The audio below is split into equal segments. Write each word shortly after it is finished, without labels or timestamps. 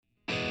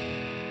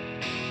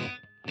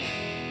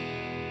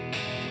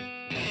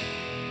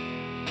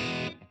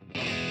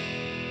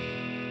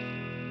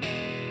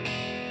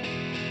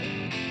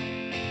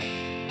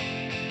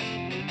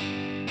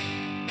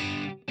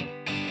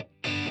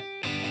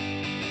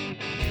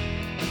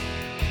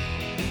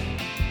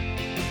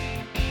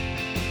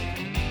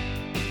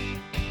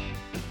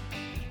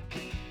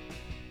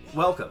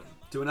Welcome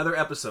to another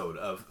episode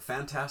of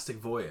Fantastic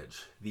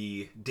Voyage,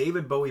 the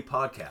David Bowie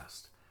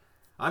podcast.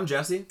 I'm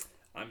Jesse.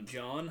 I'm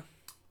John.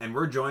 And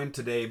we're joined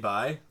today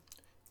by...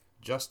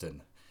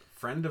 Justin.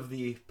 Friend of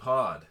the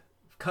pod.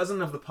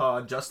 Cousin of the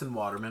pod, Justin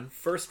Waterman.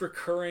 First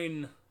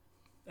recurring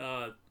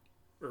or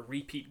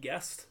repeat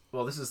guest.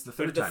 Well, this is the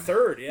third The time.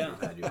 third, yeah. We've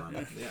had you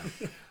on.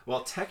 Yeah.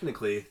 Well,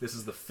 technically, this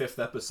is the fifth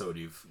episode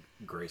you've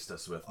graced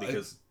us with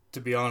because... To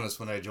be honest,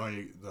 when I joined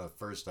you the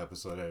first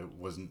episode, I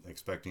wasn't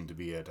expecting to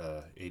be at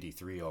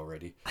 83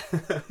 already.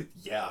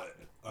 Yeah.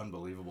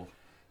 Unbelievable.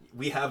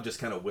 We have just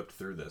kind of whipped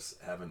through this,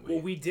 haven't we?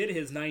 Well, we did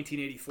his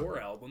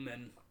 1984 album,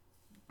 and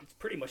it's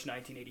pretty much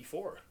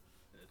 1984.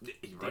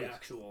 Right. The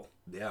actual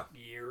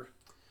year.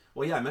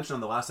 Well, yeah, I mentioned on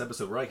the last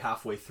episode, we're like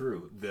halfway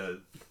through the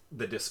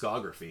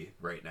discography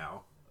right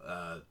now.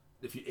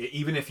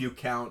 Even if you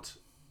count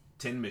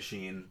Tin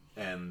Machine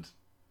and,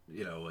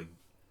 like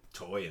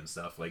Toy and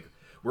stuff, like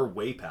we're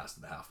way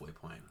past the halfway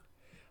point.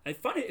 I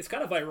find it's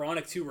kind of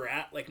ironic too. We're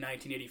at like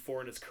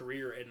 1984 in his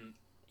career, and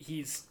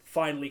he's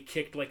finally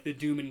kicked like the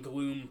doom and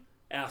gloom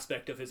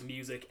aspect of his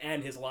music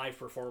and his live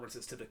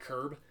performances to the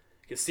curb.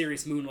 Because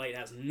Serious Moonlight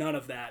has none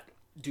of that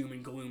doom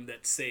and gloom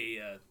that, say,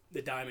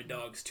 the Diamond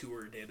Dogs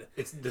tour did.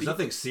 There's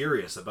nothing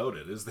serious about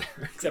it, is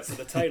there? Except for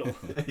the title.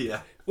 Yeah.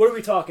 What are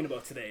we talking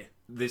about today?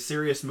 The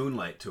Serious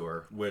Moonlight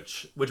tour,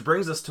 which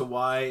brings us to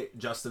why,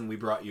 Justin, we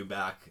brought you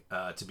back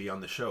to be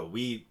on the show.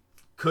 We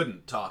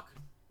couldn't talk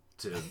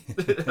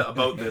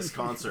about this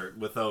concert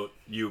without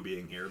you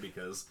being here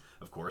because,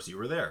 of course, you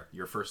were there.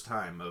 Your first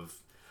time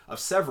of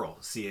several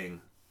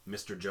seeing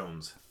Mr.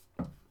 Jones.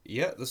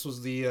 Yeah, this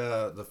was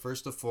the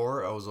first of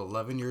four. I was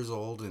 11 years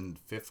old in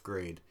 5th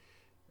grade.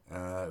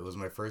 It was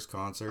my first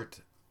concert,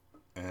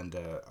 and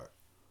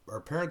our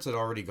parents had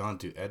already gone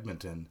to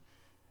Edmonton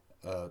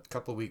a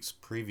couple of weeks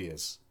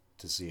previous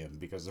to see him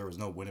because there was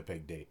no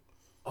Winnipeg date.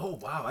 Oh,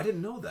 wow. I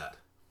didn't know that.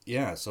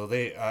 Yeah, so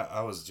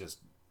I was just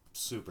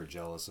super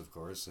jealous, of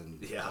course,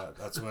 and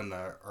that's when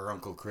our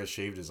Uncle Chris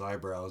shaved his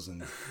eyebrows,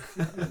 and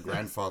our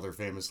grandfather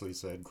famously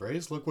said,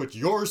 "Grace, look what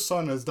your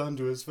son has done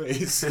to his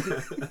face."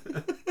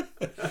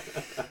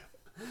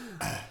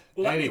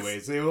 Well,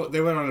 anyways, they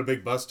went on a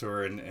big bus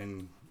tour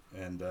and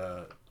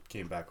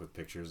came back with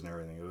pictures and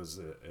everything.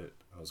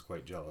 I was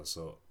quite jealous.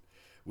 So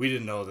we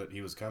didn't know that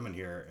he was coming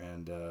here,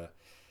 and a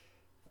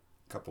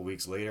couple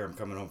weeks later, I'm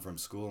coming home from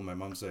school, and my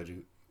mom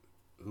said,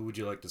 "Who would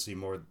you like to see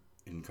more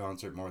in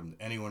concert more than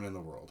anyone in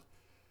the world?"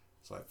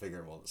 So I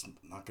figured, well, it's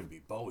not going to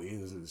be Bowie.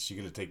 Is she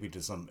going to take me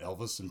to some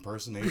Elvis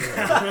impersonator?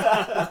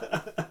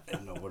 I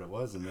didn't know what it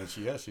was, and then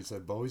she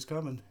said Bowie's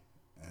coming,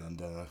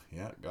 and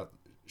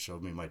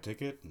showed me my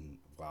ticket, and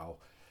wow.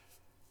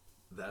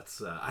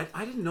 That's I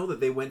didn't know that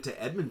they went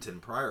to Edmonton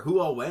prior. Who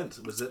all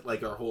went? Was it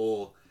like our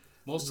whole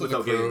most of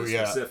the crew? Getting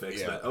the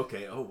specifics, but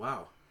okay. Oh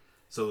wow.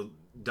 So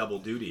double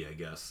duty, I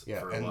guess.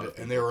 Yeah, for a lot of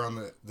and they were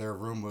on their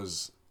room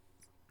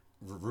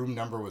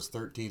number was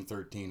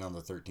 1313 on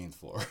the 13th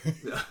floor.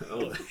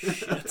 Oh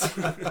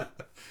shit.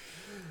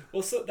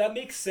 Well, so that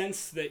makes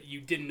sense that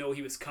you didn't know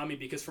he was coming,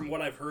 because from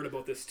what I've heard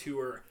about this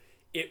tour,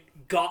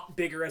 it got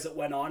bigger as it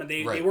went on, and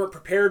they weren't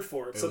prepared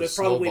for it. So there's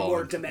probably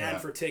more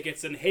demand for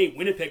tickets, and hey,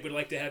 Winnipeg would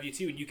like to have you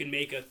too, and you can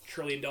make $1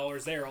 trillion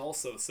there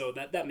also. So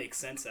that makes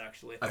sense,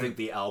 actually. I think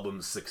the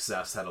album's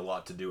success had a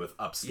lot to do with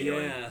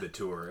upscaling the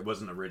tour. It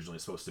wasn't originally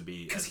supposed to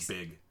be as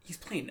big. He's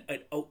playing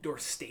at outdoor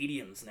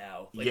stadiums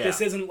now.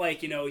 This isn't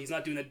like, he's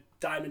not doing the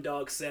Diamond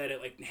Dog set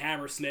at like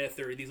Hammersmith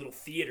or these little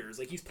theaters.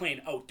 Like, he's playing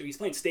outdoor. He's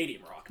playing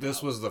stadium rock now.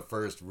 This was the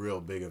first real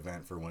big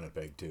event for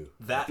Winnipeg too.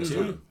 That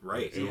too,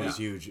 right? It was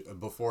huge.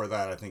 Before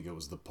that, I think it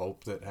was the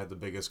Pope that had the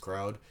biggest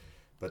crowd,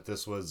 but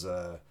this was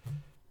a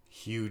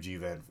huge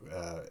event.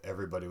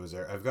 Everybody was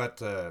there. I've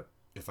got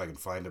if I can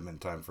find them in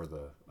time for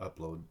the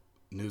upload,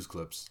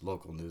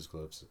 local news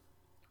clips.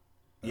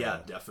 Yeah,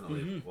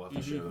 definitely. We'll have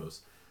to share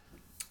those.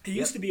 He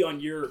used to be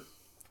on your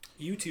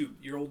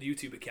old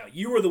YouTube account.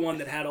 You were the one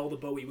that had all the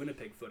Bowie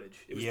Winnipeg footage.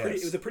 It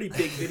was a pretty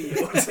big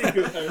video. I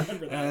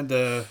remember that. And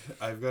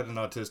I've got an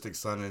autistic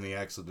son, and he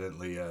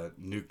accidentally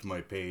nuked my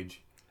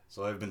page.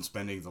 So I've been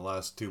spending the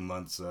last 2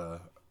 months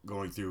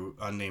going through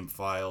unnamed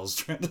files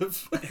trying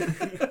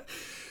to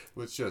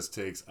which just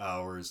takes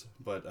hours.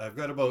 But I've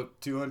got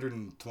about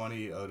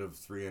 220 out of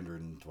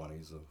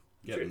 320, so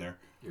getting there.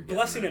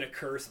 Blessing and a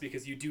curse,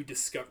 because you do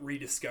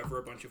rediscover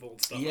a bunch of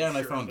old stuff. Yeah, and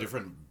I found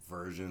different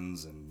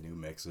versions and new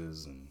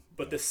mixes,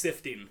 but the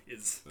sifting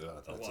is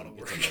a lot of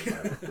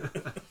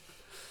work.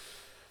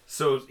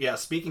 So yeah,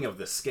 speaking of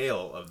the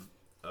scale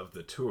of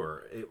the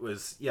tour, it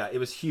was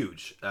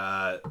huge.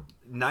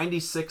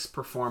 96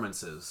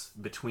 performances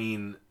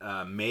between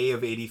May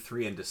of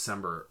 '83 and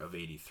December of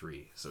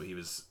 '83. So he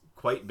was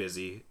quite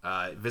busy.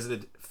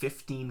 Visited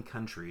 15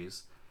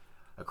 countries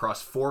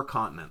across 4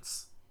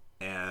 continents,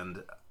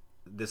 and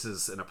this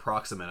is an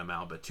approximate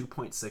amount, but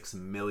 2.6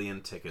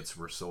 million tickets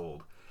were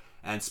sold.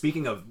 And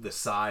speaking of the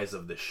size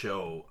of the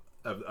show,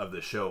 of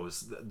the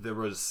shows, there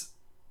was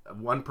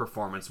one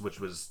performance which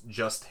was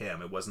just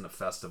him. It wasn't a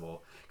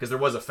festival, because there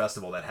was a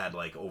festival that had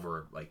like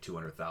over like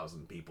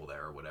 200,000 people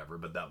there or whatever,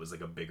 but that was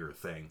like a bigger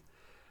thing.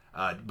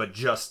 But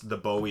just the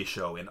Bowie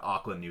show in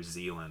Auckland, New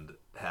Zealand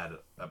had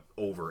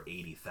over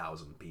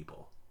 80,000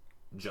 people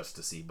just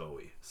to see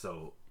Bowie.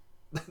 So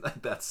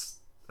that's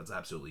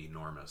absolutely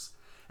enormous.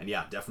 And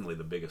yeah, definitely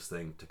the biggest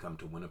thing to come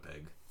to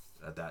Winnipeg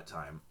at that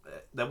time.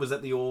 That was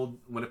at the old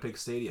Winnipeg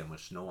Stadium,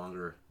 which no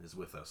longer is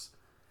with us.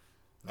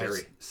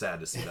 Very sad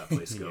to see that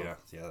place go.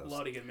 A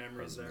lot of good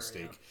memories there.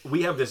 Yeah.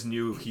 We have this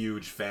new,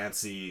 huge,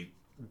 fancy,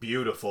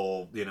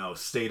 beautiful,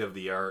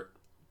 state-of-the-art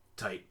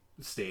type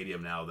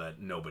stadium now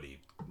that nobody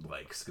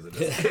likes because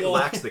it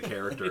lacks the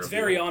character. It's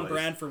very on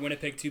brand for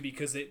Winnipeg too,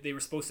 because they were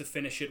supposed to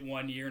finish it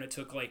 1 year and it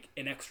took like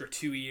an extra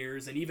 2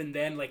 years, and even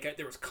then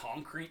there was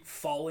concrete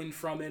falling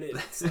from it.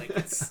 It's like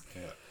it's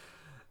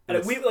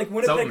and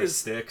Winnipeg is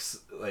sticks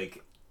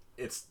like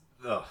it's.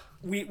 Ugh.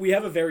 We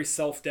have a very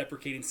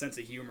self-deprecating sense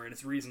of humor, and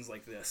it's reasons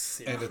like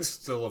this. And it's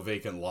still a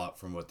vacant lot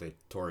from what they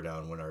tore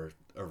down when our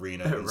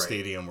arena and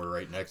stadium were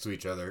right next to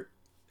each other.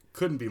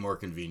 Couldn't be more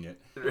convenient.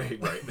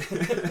 Right.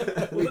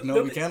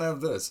 We can't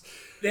have this.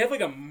 They have like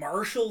a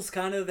Marshalls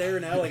kind of there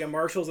now, like a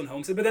Marshalls and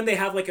Homestead, but then they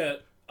have like a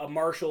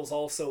Marshalls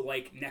also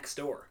like next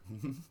door.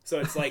 So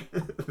it's like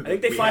I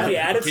think they finally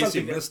added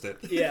something. In case you missed it.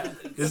 Yeah.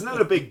 Isn't that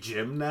a big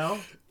gym now?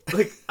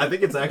 Like I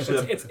think it's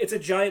actually it's a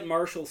giant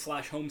Marshalls /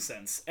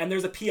 HomeSense, and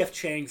there's a PF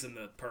Chang's in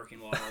the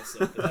parking lot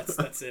also. But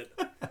that's it.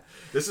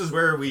 This is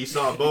where we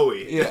saw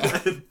Bowie. Yeah.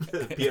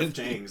 PF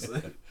Chang's.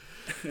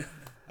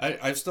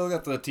 I've still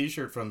got the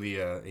T-shirt from the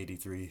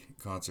 '83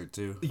 concert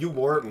too. You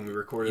wore it when we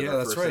recorded. Yeah,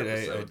 that's first right.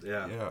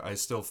 Episode. I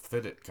still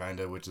fit it kind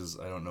of, which is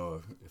I don't know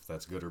if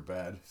that's good or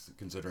bad,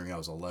 considering I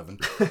was 11.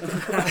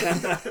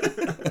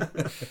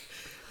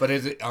 But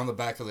on the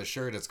back of the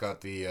shirt, it's got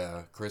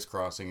the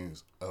crisscrossing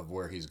of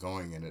where he's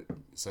going, and it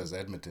says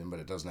Edmonton, but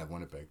it doesn't have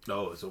Winnipeg.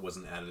 Oh, so it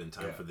wasn't added in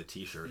time for the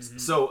T-shirts. Mm-hmm.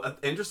 So, an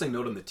interesting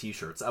note on the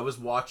T-shirts. I was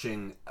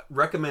watching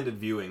recommended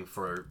viewing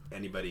for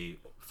anybody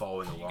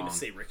following along. You're gonna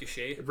say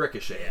Ricochet?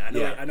 Ricochet.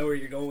 Yeah, I know where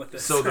you're going with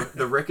this. So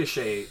the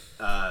Ricochet.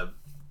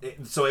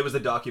 So it was a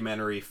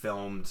documentary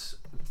filmed.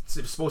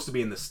 It was supposed to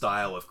be in the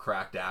style of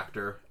Cracked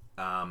Actor.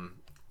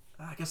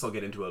 I guess I'll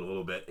get into it a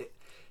little bit. It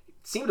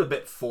seemed a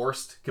bit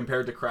forced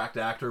compared to Cracked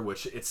Actor,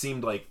 which it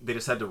seemed like they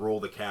just had to roll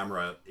the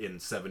camera in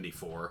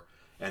 74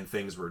 and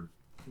things were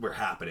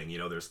happening.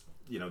 There's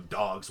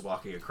dogs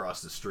walking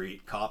across the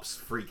street, cops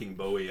freaking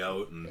Bowie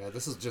out, and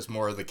this is just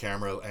more of the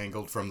camera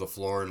angled from the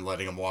floor and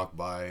letting him walk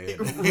by.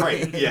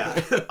 Right, yeah.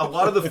 A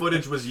lot of the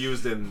footage was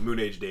used in Moon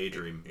Age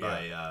Daydream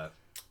by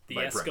the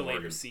by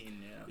escalator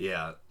scene.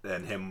 Yeah,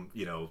 and him,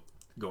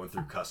 going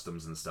through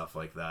customs and stuff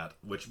like that,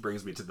 which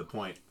brings me to the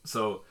point.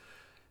 So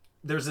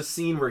there's a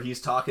scene where he's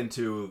talking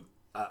to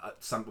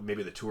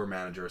maybe the tour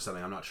manager or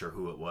something. I'm not sure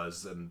who it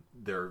was, and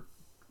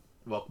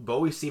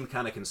Bowie seemed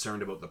kind of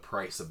concerned about the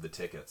price of the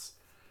tickets.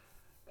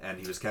 And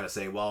he was kind of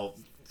saying, well,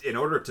 in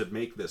order to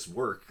make this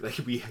work,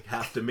 we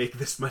have to make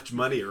this much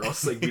money or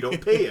else we don't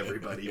pay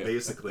everybody,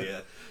 basically.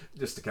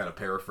 Just to kind of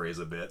paraphrase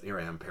a bit. Here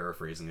I am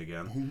paraphrasing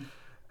again.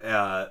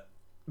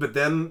 But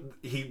then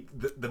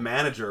the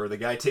manager or the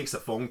guy takes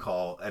a phone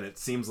call, and it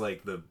seems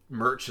like the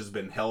merch has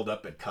been held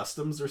up at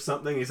customs or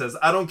something. He says,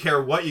 I don't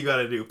care what you got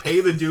to do.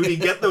 Pay the duty,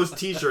 get those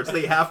T-shirts.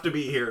 They have to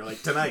be here,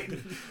 tonight.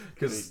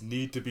 Because they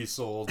need to be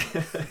sold.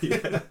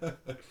 Yeah.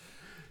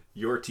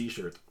 Your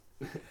T-shirt.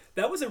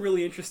 That was a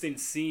really interesting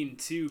scene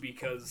too,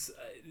 because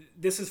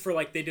this is for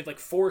they did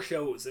 4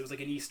 shows. It was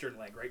an Eastern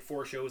leg, right?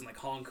 4 shows in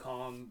Hong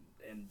Kong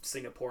and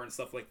Singapore and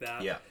stuff like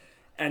that. Yeah.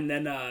 And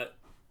then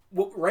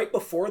right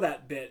before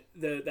that bit,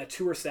 that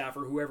tour staff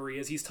or whoever he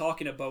is, he's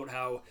talking about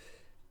how,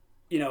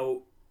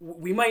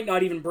 we might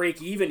not even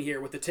break even here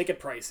with the ticket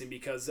pricing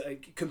because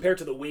compared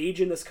to the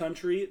wages in this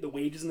country,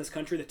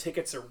 the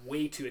tickets are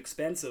way too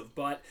expensive,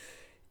 but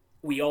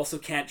we also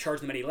can't charge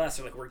them any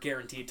less. We're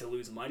guaranteed to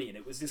lose money. And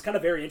it was just kind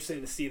of very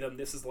interesting to see them.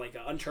 This is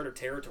uncharted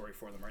territory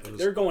for them, right?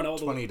 They're going all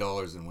the way.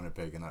 $20 in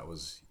Winnipeg, and that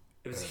was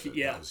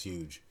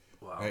huge.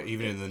 Wow.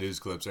 Even in the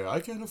news clips, I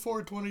can't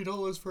afford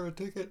 $20 for a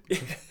ticket.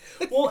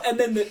 Well, and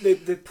then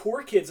the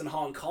poor kids in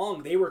Hong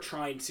Kong, they were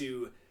trying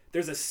to...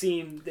 There's a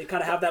scene, they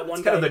kind of have that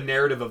one guy... kind of the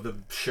narrative of the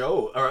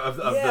show, or of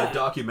the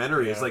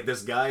documentary. Yeah. It's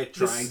this guy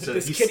trying to...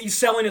 This kid, he's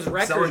selling his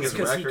records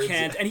because he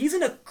can't... And he's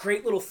in a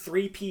great little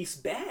 3-piece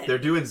band. They're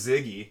doing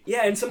Ziggy.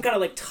 Yeah, and some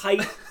kind of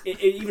tight,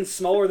 even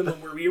smaller than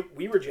where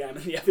we were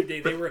jamming the other day.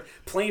 They were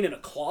playing in a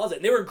closet.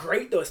 And they were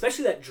great, though,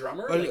 especially that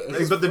drummer.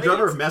 But the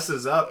drummer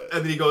messes up,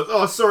 and then he goes,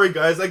 oh, sorry,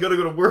 guys, I gotta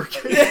go to work.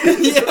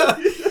 Yeah.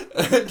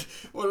 And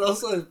what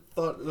else I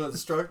thought that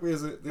struck me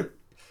is that...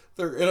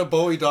 They're in a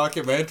Bowie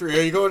documentary.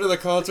 Are you going to the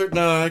concert?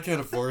 No, I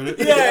can't afford it.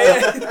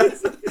 Yeah.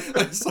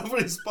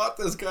 Somebody spot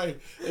this guy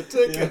a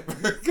ticket.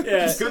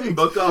 Yeah. He couldn't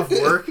book off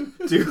work,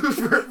 dude,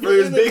 for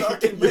his big...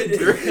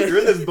 You're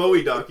in this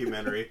Bowie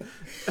documentary,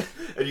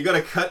 and you got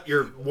to cut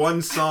your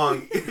one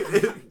song,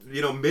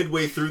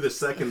 midway through the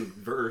second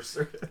verse.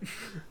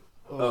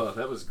 Oh,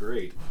 that was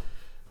great.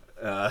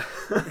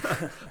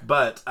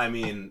 But, I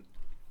mean...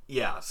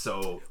 Yeah,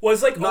 so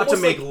was like not to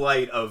make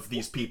light of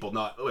these people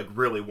not like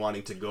really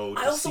wanting to go.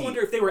 I also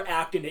wonder if they were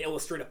acting to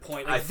illustrate a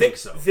point. Like, I think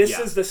so. This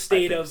is the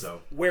state of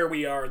where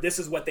we are. This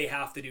is what they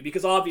have to do,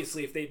 because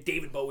obviously, if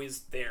David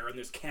Bowie's there and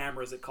there's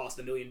cameras that cost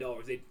 $1 million,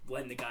 they'd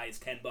lend the guy his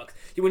 $10.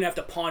 He wouldn't have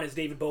to pawn his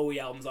David Bowie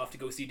albums off to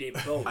go see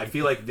David Bowie. I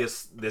feel like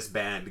this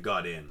band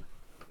got in.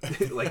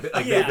 They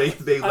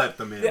let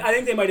them in. I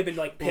think they might have been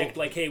like picked,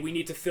 like, hey, we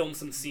need to film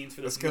some scenes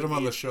for this. Let's get them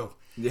on the show.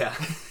 Yeah.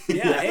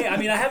 Hey, I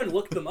mean, I haven't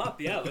looked them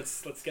up. Yeah,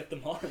 let's get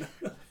them on.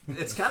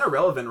 It's kind of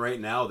relevant right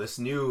now.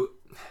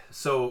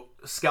 So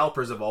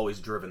scalpers have always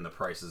driven the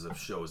prices of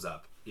shows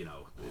up. You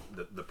know,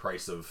 the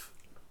price of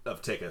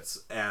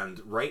tickets,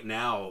 and right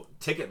now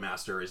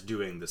Ticketmaster is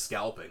doing the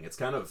scalping. It's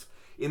kind of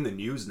in the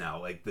news now,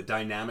 like the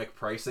dynamic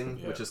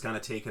pricing, which has kind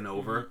of taken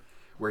over,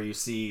 where you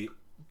see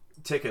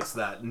tickets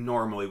that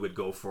normally would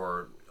go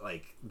for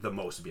like the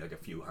most would be like a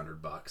few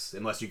 $100,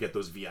 unless you get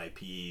those VIP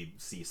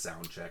see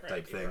sound check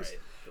type things. Right.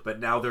 But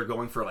now they're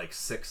going for like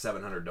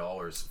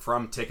 $600-$700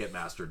 from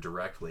Ticketmaster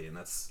directly,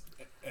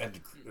 and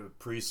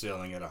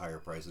pre-selling at a higher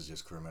price is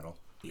just criminal.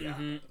 Yeah,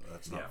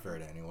 that's not fair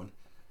to anyone.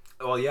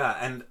 Well, yeah,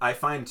 and I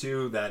find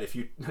too that if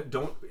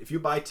you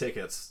buy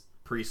tickets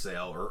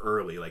pre-sale or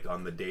early, like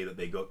on the day that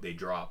they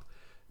drop,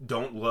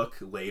 don't look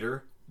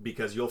later,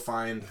 because you'll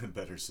find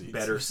better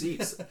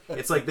seats.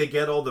 It's like they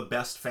get all the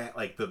best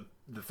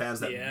the fans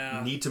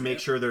that need to make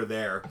sure they're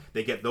there.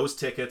 They get those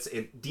tickets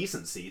in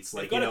decent seats.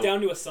 Like, got it down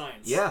to a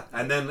science. Yeah,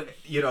 and then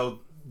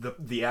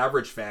the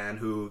average fan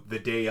who the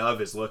day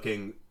of is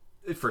looking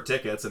for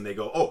tickets, and they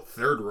go, oh,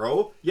 third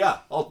row? Yeah,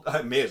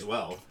 I may as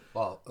well.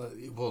 Well,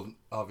 we'll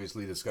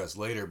obviously discuss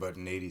later, but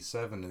in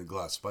 '87 in the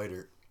Glass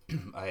Spider,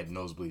 I had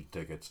nosebleed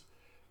tickets,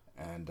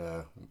 and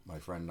my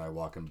friend and I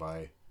walking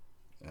by,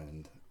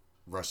 and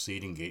rush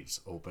seating gates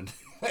opened.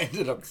 I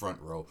ended up front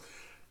row.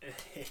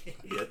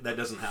 Yeah, that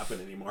doesn't happen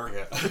anymore.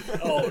 Yeah.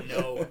 Oh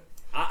no,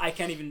 I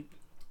can't even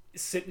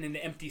sit in an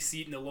empty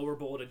seat in the lower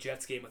bowl at a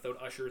Jets game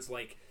without ushers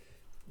like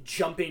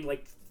jumping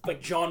like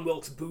John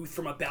Wilkes Booth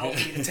from a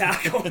balcony to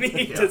tackle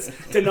me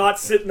to not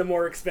sit in the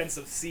more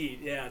expensive seat.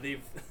 Yeah,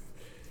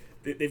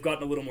 they've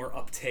gotten a little more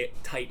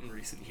uptight in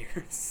recent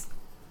years.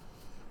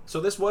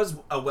 So this was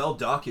a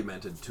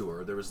well-documented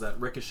tour. There was that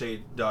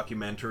Ricochet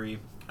documentary.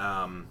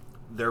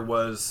 It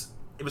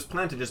was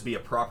planned to just be a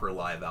proper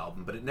live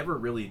album, but it never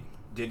really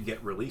did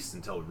get released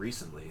until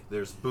recently.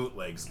 There's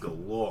bootlegs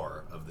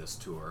galore of this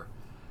tour.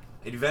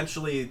 And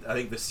eventually, I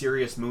think the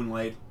Serious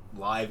Moonlight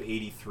Live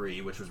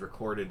 83, which was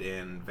recorded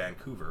in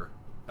Vancouver,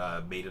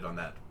 made it on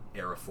that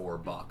Era 4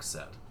 box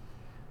set.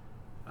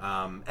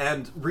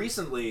 And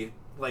recently,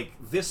 like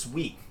this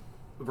week,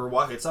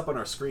 it's up on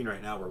our screen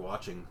right now, we're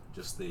watching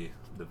just the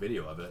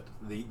video of it.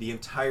 The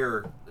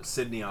entire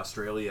Sydney,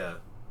 Australia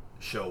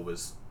show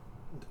was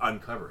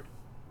uncovered.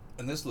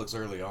 And this looks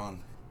early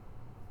on.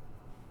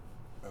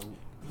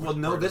 Well,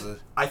 no,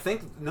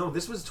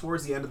 this was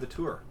towards the end of the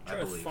tour, I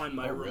believe. To find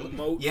my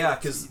remote. Yeah,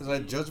 because I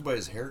judged by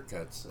his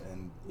haircuts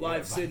and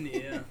live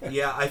Sydney. Yeah.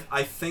 Yeah,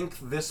 I think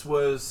this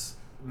was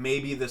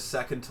maybe the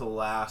second to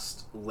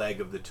last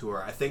leg of the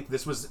tour. I think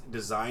this was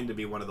designed to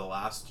be one of the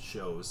last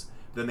shows.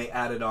 Then they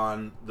added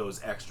on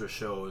those extra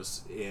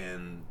shows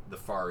in the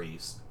Far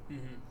East,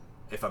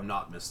 if I'm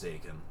not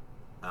mistaken.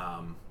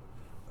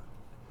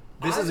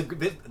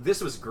 This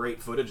was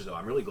great footage, though.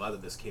 I'm really glad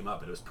that this came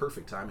up. It was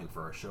perfect timing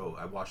for our show.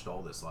 I watched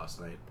all this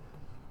last night.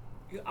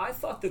 I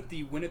thought that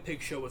the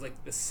Winnipeg show was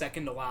like the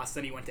second to last.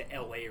 Then he went to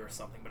LA or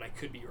something, but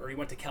or he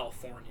went to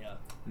California.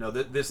 No,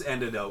 this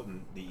ended out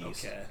in the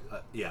East. Okay.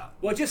 Yeah.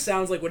 Well, it just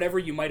sounds like whatever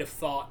you might have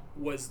thought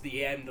was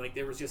the end. Like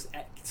there was just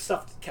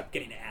stuff kept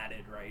getting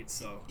added, right?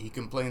 So he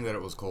complained that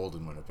it was cold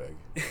in Winnipeg.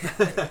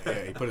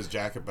 Yeah, he put his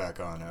jacket back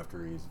on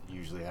after he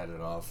usually had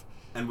it off.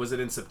 And was it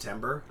in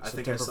September?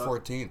 September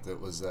 14th. It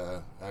was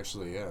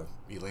actually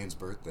Elaine's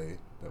birthday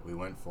that we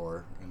went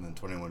for, and then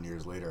 21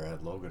 years later, I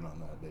had Logan on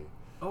that day.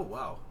 Oh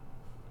wow.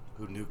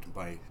 Who nuked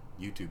my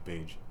YouTube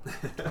page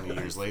 20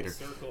 years later.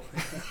 Circle.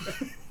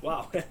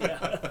 Wow.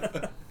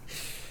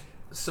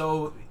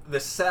 So the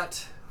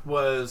set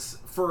was,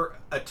 for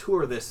a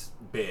tour this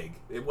big,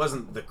 it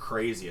wasn't the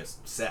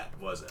craziest set,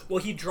 was it?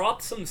 Well, he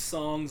dropped some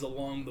songs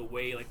along the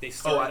way. Like they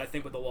started, I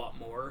think, with a lot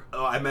more.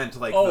 Oh, I meant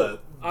like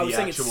I was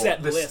the actual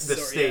set list, the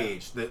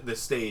stage. Yeah. The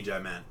stage I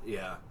meant,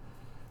 yeah.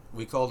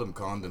 We called them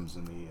condoms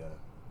in the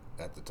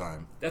at the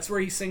time. That's where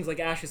he sings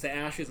like Ashes to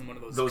Ashes in one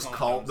of those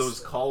those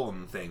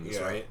column things,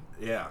 right?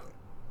 Yeah.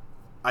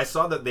 I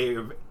saw that they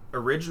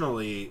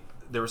originally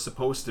there was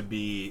supposed to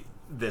be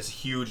this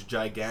huge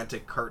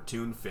gigantic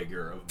cartoon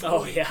figure of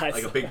Bowie,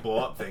 like a big blow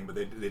up thing, but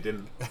they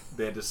didn't.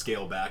 They had to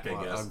scale back,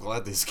 I guess. I'm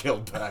glad they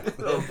scaled back.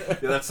 Yeah,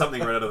 that's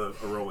something right out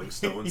of a Rolling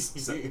Stones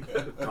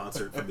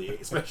concert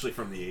especially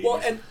from the 80s.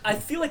 Well, and I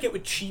feel like it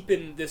would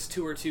cheapen this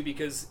tour too,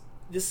 because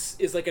this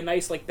is like a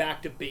nice like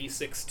back to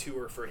basics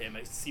tour for him.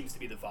 It seems to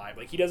be the vibe.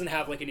 Like he doesn't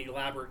have like an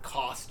elaborate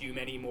costume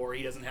anymore.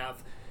 He doesn't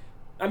have.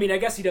 I mean, I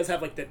guess he does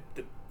have like the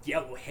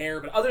yellow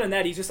hair, but other than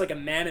that, he's just like a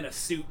man in a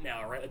suit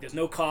now, right? Like there's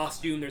no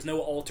costume, there's no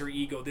alter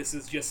ego. This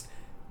is just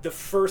the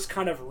first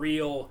kind of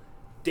real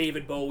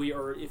David Bowie,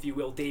 or if you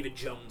will, David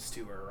Jones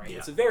tour, right? Yeah.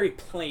 It's a very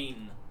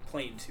plain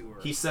tour.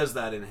 He says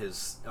that in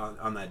his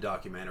on that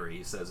documentary.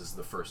 He says it's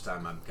the first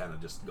time I'm kind of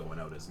just going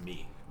out as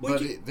me.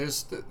 But there's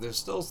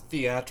still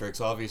theatrics.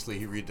 Obviously,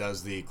 he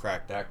redoes the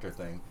cracked actor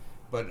thing,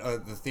 but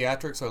the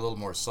theatrics are a little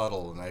more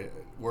subtle, and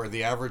where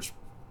the average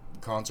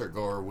concert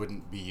goer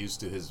wouldn't be used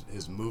to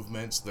his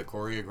movements, the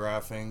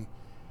choreographing,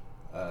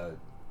 the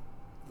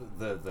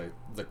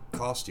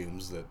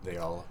costumes that they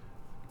all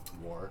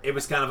wore. It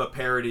was kind of a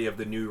parody of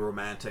the new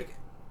romantic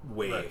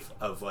wave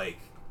of like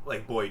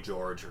Boy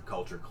George or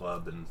Culture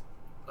Club, and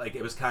like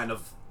it was kind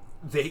of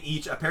they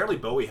each apparently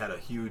Bowie had a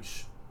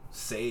huge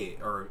say,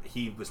 or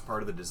he was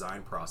part of the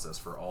design process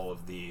for all of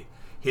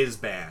his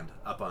band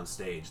up on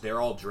stage. They're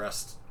all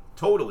dressed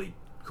totally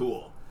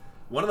cool.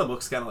 One of them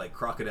looks kind of like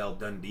Crocodile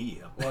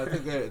Dundee up there. Well, I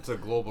think that it's a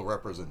global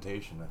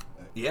representation.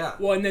 Yeah.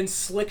 Well, and then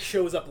Slick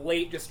shows up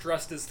late, just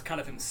dressed as kind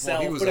of himself.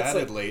 Well, he was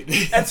added late.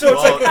 And so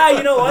it's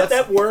you know what?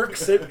 That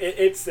works.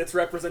 It's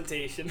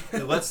representation.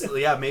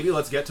 Maybe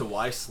let's get to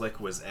why Slick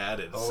was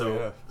added.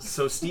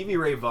 So Stevie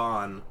Ray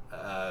Vaughan,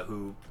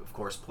 who of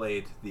course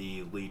played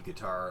the lead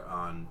guitar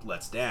on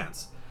Let's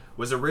Dance,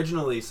 was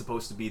originally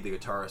supposed to be the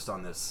guitarist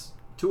on this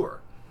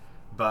tour,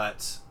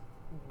 but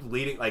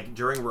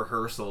during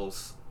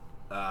rehearsals,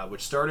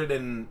 which started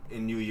in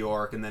New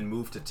York and then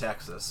moved to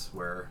Texas,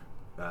 where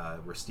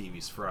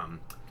Stevie's from.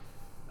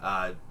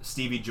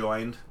 Stevie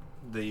joined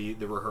the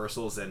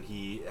rehearsals, and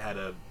he had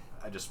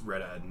I just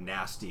read a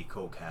nasty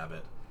coke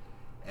habit,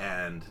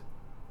 and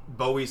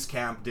Bowie's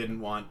camp didn't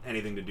want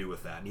anything to do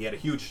with that.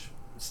 And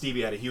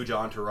Stevie had a huge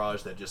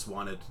entourage that just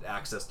wanted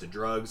access to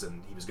drugs,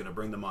 and he was going to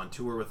bring them on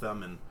tour with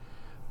them, and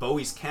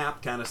Bowie's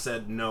camp kind of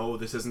said, no,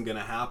 this isn't going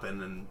to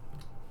happen, and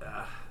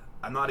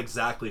I'm not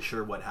exactly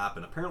sure what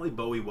happened. Apparently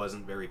Bowie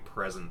wasn't very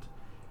present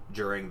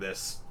during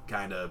this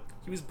kind of...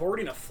 He was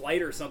boarding a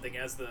flight or something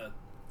as the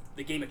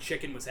game of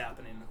chicken was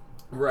happening.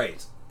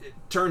 Right. It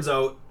turns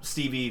out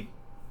Stevie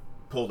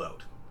pulled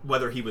out.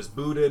 Whether he was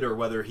booted or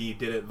whether he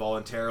did it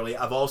voluntarily.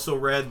 I've also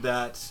read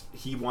that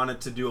he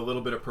wanted to do a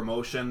little bit of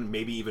promotion,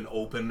 maybe even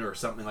open or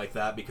something like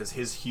that, because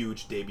his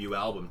huge debut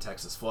album,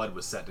 Texas Flood,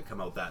 was set to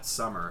come out that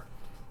summer.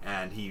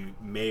 And he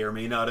may or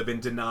may not have been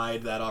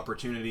denied that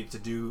opportunity to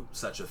do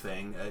such a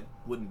thing. I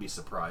wouldn't be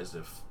surprised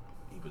if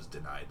he was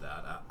denied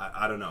that.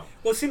 I don't know.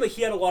 Well, it seemed like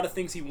he had a lot of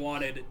things he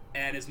wanted,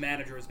 and his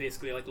manager was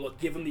basically like, look,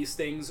 give him these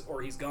things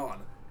or he's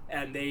gone.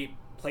 And they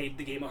played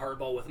the game of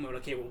hardball with him, and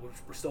okay, well,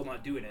 we're still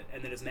not doing it.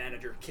 And then his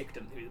manager kicked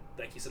him.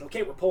 He said,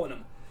 okay, we're pulling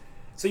him.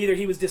 So either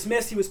he was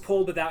dismissed, he was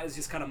pulled, but that is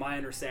just kind of my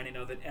understanding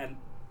of it. And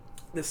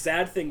the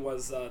sad thing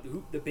was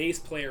the bass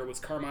player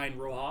was Carmine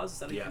Rojas. Is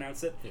that how you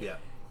pronounce it? Yeah.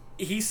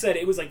 He said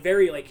it was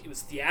it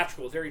was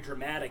theatrical, very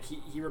dramatic.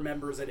 He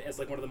remembers it as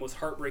like one of the most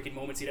heartbreaking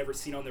moments he'd ever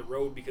seen on the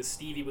road, because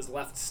Stevie was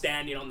left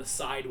standing on the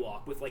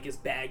sidewalk with like his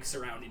bag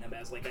surrounding him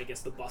as like I guess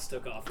the bus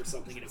took off or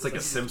something. And it's like a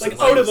Simpsons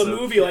out of a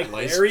movie. Like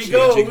there he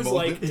goes.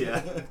 Like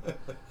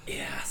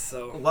yeah.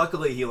 So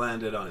luckily he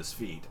landed on his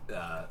feet.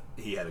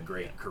 He had a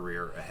great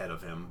career ahead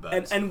of him,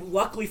 but and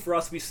luckily for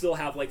us, we still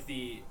have like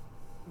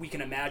we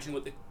can imagine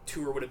what the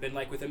tour would have been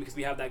like with him, because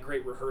we have that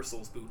great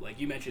rehearsals bootleg.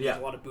 You mentioned there's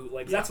a lot of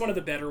bootlegs. That's one of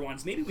the better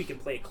ones. Maybe we can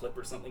play a clip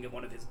or something of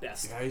one of his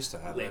best. Yeah, I used to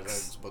have that.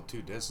 licks. It's about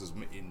 2 discs.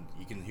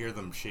 You can hear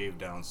them shaved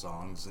down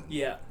songs. And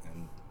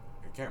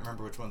I can't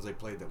remember which ones they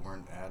played that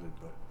weren't added,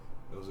 but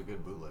it was a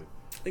good bootleg.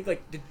 I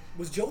think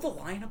was Joe the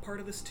Lion a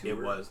part of this tour?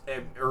 it was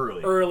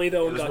early. Early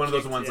though. It was one of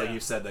those ones like you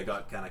said that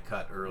got kind of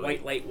cut early.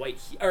 White Light, White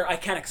Heat. Or I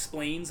Can't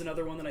Explain's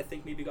another one that I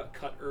think maybe got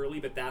cut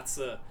early, but that's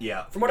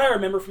from what I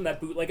remember from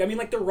that bootleg. I mean,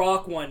 like the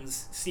rock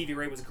ones, Stevie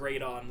Ray was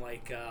great on,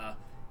 like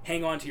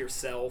Hang On to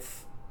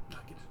Yourself.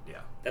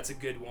 Yeah, that's a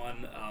good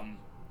one.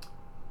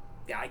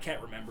 I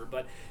can't remember,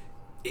 but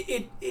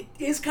it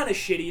is kind of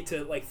shitty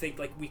to like think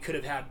like we could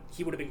have had.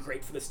 He would have been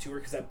great for this tour,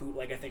 because that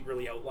bootleg I think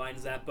really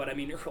outlines that. But I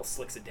mean, Earl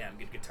Slick's a damn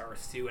good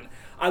guitarist too, and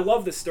I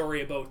love the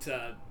story about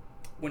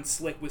when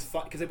Slick was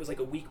because it was like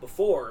a week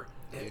before.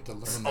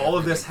 All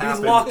of this happened.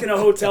 He was locked in a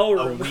hotel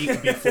room a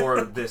week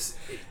before this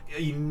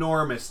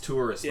enormous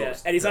tour is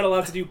supposed. And he's not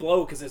allowed to do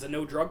blow because there's a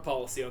no drug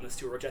policy on this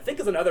tour, which I think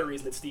is another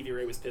reason that Stevie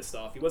Ray was pissed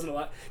off. He wasn't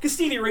allowed, because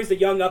Stevie Ray's the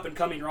young up and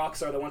coming rock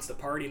star that wants to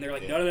party, and they're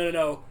like,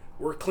 no,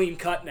 we're clean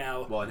cut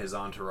now. Well, and his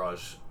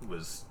entourage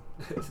was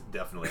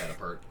definitely had a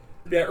part.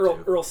 Yeah,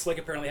 Earl Slick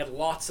apparently had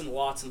lots and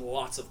lots and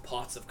lots of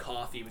pots of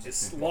coffee. He was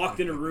just locked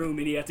in a room,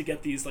 and he had to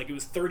get these, like, it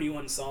was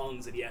 31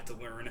 songs that he had to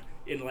learn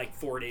in, like,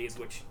 4 days,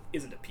 which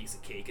isn't a piece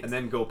of cake. And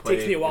then go play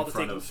takes me a while in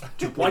front to of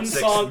take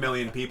 2.6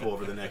 million people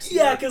over the next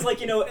year. Yeah, because, like,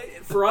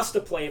 for us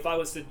to play, if I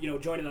was to,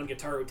 join in on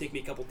guitar, it would take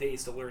me a couple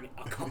days to learn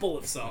a couple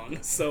of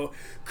songs. So,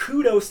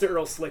 kudos to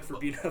Earl Slick for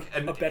being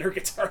a better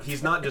guitar player.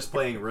 He's not just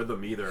playing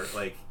rhythm either.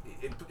 Like,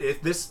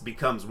 if this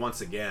becomes,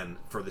 once again,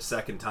 for the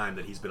second time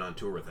that he's been on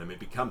tour with him, it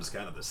becomes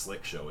kind of the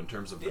Slick show in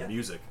terms of the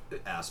music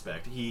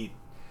aspect. He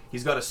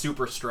He's got a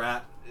super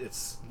Strat.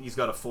 He's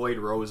got a Floyd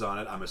Rose on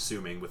it, I'm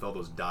assuming, with all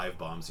those dive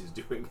bombs he's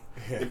doing.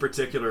 In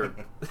particular,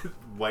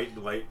 White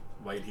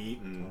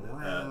Heat and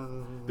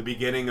the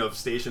beginning of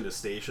Station to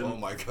Station. Oh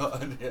my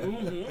god. Yeah.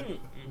 Mm-hmm.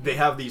 They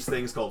have these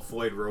things called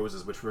Floyd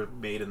Roses, which were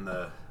made in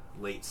the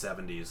late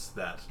 70s,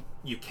 that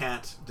you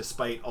can't,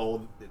 despite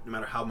all, no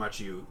matter how much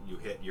you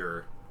hit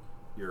your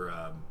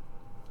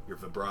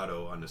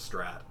vibrato on the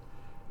Strat,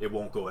 it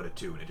won't go out of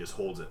tune. It just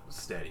holds it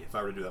steady. If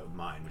I were to do that with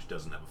mine, which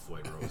doesn't have a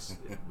Floyd Rose,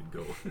 it would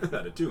go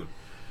out of tune.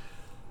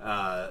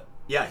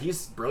 Yeah,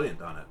 he's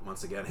brilliant on it.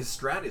 Once again, his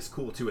Strat is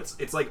cool too.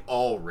 It's like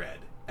all red,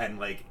 and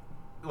like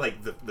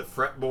the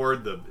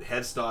fretboard, the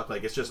headstock,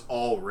 like it's just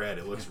all red.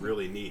 It looks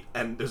really neat.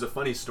 And there's a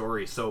funny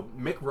story. So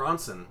Mick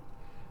Ronson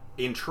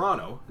in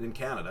Toronto, in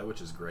Canada,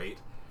 which is great,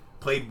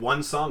 played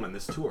one song on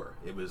this tour.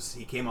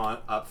 He came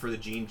up for the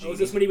Gene Genie. Was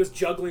this when he was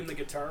juggling the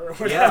guitar or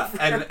whatever?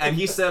 Yeah, and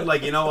he said,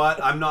 like, you know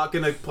what, I'm not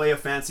gonna play a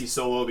fancy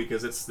solo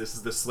because this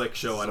is the Slick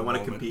show. I don't want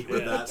to compete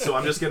with that, so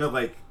I'm just gonna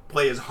like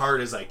play as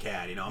hard as I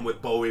can. You know, I'm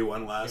with Bowie or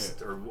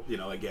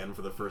again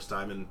for the first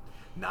time in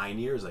 9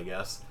 years, I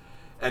guess.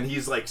 And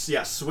he's like,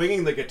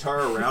 swinging the guitar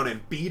around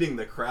and beating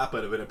the crap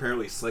out of it.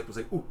 Apparently Slick was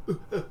like, ooh,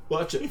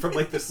 watch it, from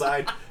like the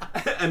side.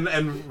 and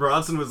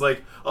Ronson was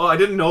like, oh, I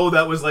didn't know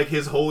that was like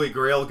his holy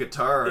grail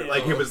guitar.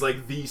 Like it was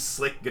like the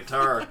Slick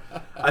guitar.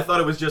 I thought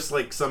it was just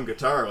like some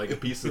guitar, like a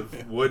piece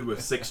of wood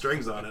with 6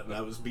 strings on it, and I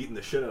was beating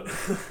the shit out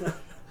of it.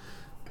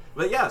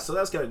 But yeah, so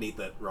that's kind of neat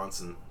that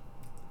Ronson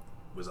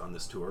was on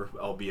this tour,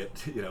 albeit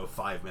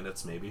 5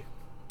 minutes maybe.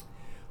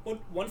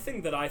 One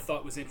thing that I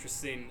thought was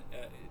interesting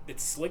that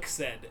Slick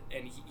said,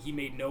 and he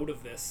made note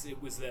of this,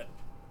 it was that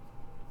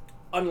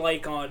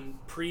unlike on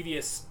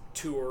previous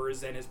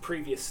tours and his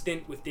previous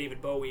stint with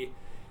David Bowie,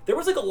 there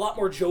was like a lot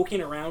more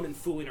joking around and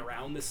fooling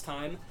around this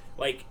time.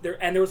 Like there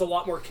was a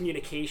lot more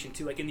communication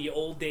too. Like in the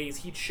old days,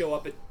 he'd show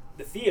up at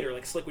the theater,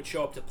 like Slick would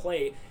show up to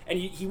play, and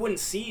he wouldn't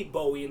see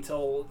Bowie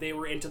until they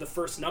were into the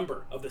first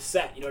number of the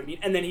set. You know what I mean?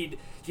 And then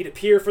he'd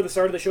appear for the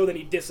start of the show, then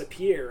he'd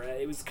disappear.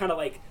 It was kind of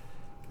like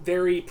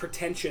very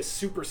pretentious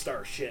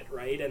superstar shit,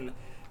 right? And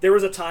there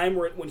was a time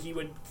when he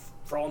would,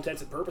 for all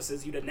intents and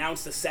purposes, he'd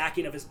announce the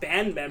sacking of his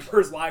band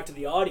members live to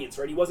the audience,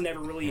 right? He wasn't ever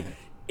really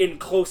in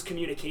close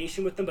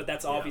communication with them, but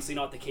that's obviously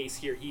not the case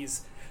here.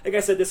 He's, like I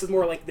said, this is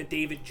more like the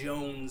David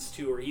Jones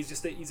tour. He's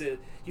just he's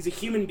a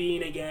human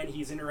being again.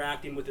 He's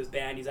interacting with his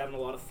band. He's having a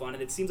lot of fun,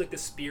 and it seems like the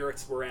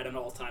spirits were at an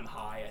all-time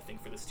high, I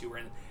think, for this tour,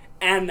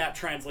 and that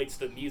translates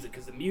to the music,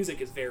 because the music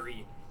is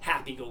very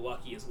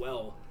happy-go-lucky as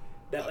well.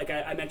 That, like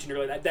I mentioned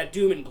earlier, that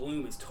doom and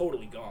gloom is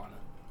totally gone.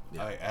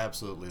 Yeah. I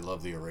absolutely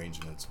love the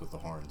arrangements with the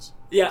horns.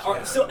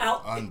 Yeah, so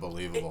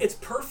unbelievable. It's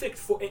perfect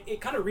for it.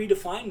 Kind of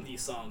redefined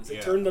these songs.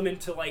 It turned them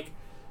into like,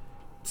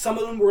 some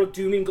of them were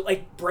dooming,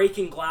 like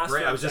Breaking Glass.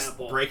 Right, for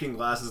example. Breaking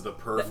Glass is the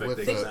perfect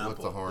example. With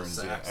the horns,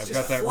 I've just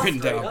got that written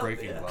down.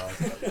 Breaking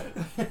Glass.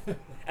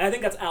 And I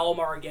think that's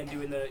Alomar again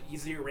doing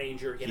he's the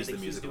arranger again. He's the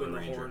musical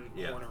arranger.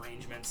 The horn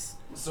arrangements.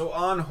 So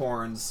on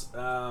horns,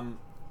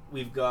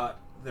 we've got.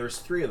 There's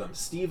 3 of them: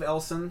 Steve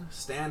Elson,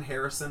 Stan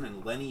Harrison,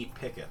 and Lenny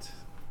Pickett.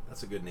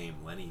 That's a good name,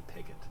 Lenny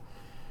Pickett.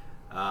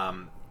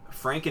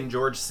 Frank and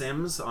George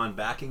Sims on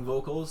backing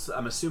vocals.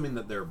 I'm assuming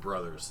that they're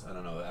brothers. I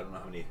don't know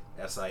how many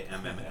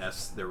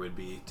SIMMS there would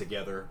be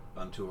together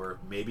on tour.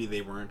 Maybe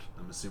they weren't.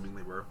 I'm assuming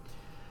they were.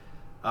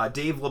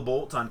 Dave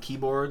LeBolt on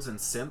keyboards and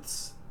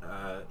synths.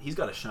 He's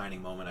got a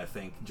shining moment, I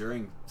think,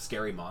 during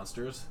Scary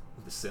Monsters.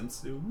 The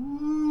synths.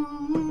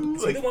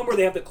 See the one where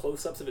they have the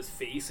close-ups of his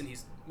face and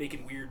he's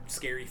making weird,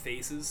 scary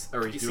faces?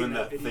 Or he's doing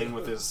that thing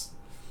with his...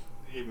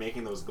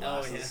 making those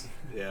glasses.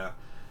 Oh,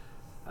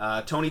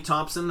 yeah. Tony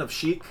Thompson of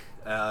Chic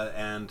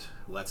and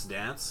Let's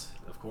Dance,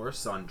 of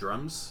course, on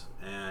drums.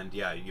 And,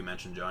 yeah, you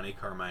mentioned Johnny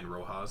Carmine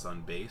Rojas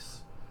on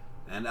bass.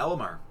 And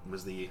Alomar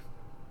was the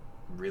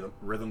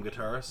rhythm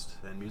guitarist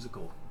and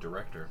musical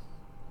director.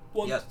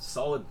 Well, yeah,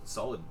 solid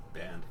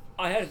band.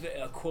 I had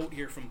a quote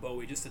here from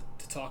Bowie just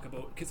to talk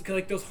about, because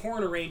like those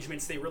horn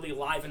arrangements, they really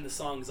liven the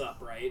songs up,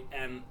 right?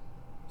 And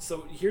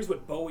so here's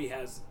what Bowie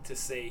has to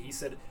say. He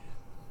said,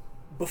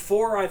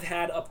 "Before I've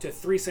had up to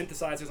 3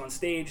 synthesizers on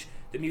stage,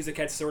 the music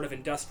had sort of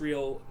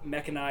industrial,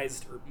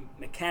 mechanized or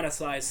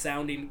mechanicized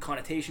sounding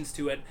connotations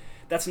to it.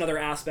 That's another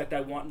aspect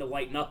I want to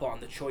lighten up on.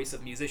 The choice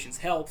of musicians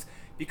helped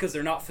because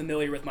they're not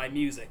familiar with my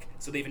music,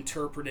 so they've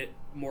interpreted it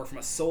more from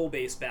a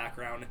soul-based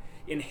background.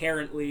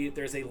 Inherently,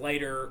 there's a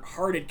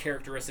lighter-hearted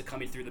characteristic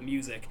coming through the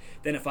music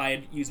than if I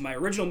had used my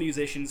original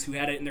musicians who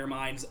had it in their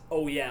minds,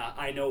 oh yeah,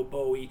 I know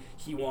Bowie,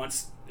 he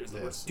wants, there's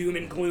the word doom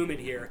and gloom in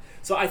here."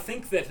 So I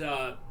think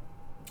that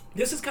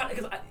this is kind of,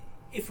 because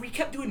if we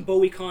kept doing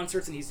Bowie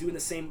concerts and he's doing the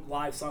same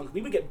live songs,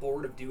 we would get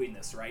bored of doing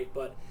this, right?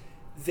 But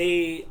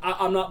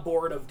I'm not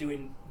bored of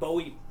doing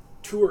Bowie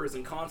tours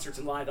and concerts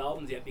and live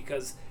albums yet,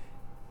 because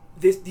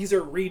these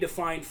are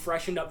redefined,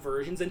 freshened up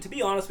versions, and to be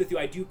honest with you,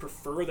 I do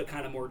prefer the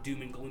kind of more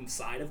doom and gloom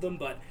side of them,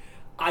 but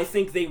I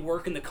think they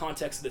work in the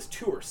context of this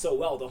tour so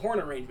well. The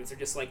horn arrangements are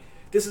just like,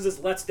 this is this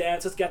Let's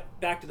Dance, let's get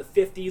back to the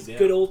 50s,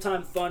 good old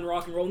time fun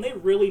rock and roll, and they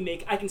really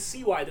make, I can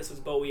see why this was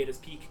Bowie at his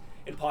peak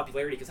in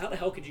popularity. Because how the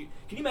hell can you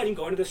imagine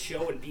going to this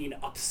show and being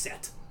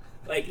upset?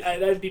 Like,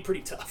 that'd be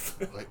pretty tough.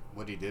 Like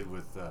what he did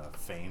with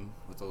Fame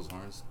with those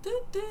horns.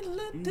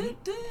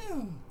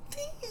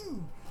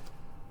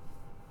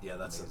 Yeah,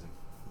 that's amazing.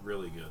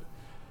 Really good.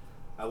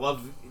 I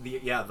love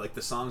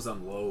the songs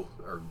on Low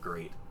are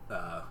great.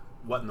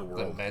 What in the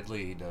World? The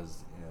medley he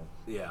does,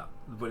 yeah,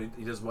 but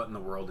he does What in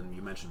the World, and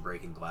you mentioned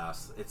Breaking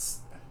Glass.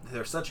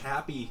 They're such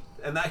happy,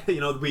 and that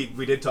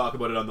we did talk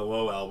about it on the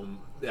Low album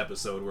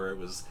episode where it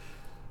was,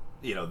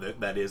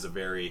 that is a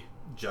very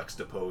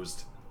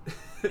juxtaposed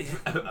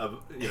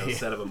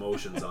set of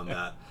emotions on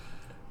that.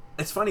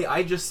 It's funny,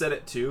 I just said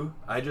it too.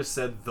 I just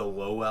said the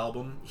Low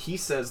album. He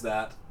says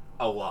that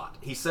a lot.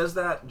 He says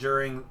that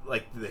during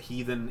like the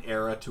Heathen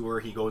era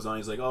tour he goes on.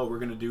 He's like, oh, we're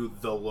gonna do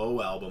the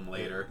Low album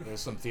later. There's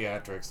some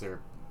theatrics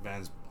there.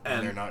 Bands,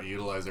 and they're not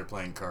utilized, they're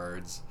playing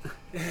cards.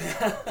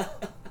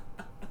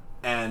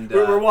 And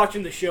we're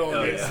watching the show.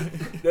 Oh, yeah.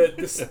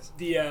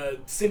 the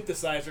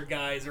synthesizer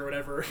guys or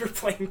whatever are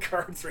playing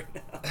cards right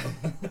now.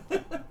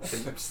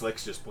 And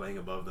Slick's just playing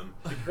above them.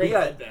 Great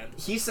headband.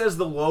 He says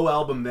the Low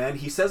album then.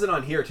 He says it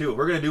on here too.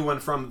 We're gonna do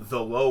one from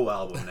the Low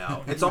album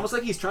now. It's almost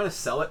like he's trying to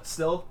sell it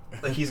still.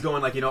 Like he's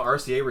going like,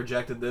 RCA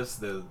rejected this.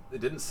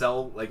 It didn't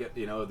sell like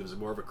there was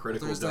more of a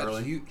critical darling. There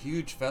was that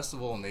huge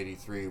festival in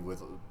 '83 it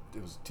was a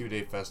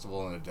 2-day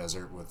festival in a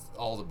desert with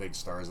all the big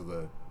stars of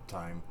the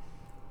time.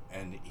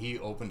 And he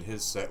opened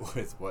his set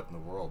with What in the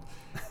World.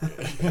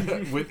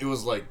 It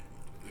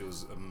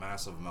was a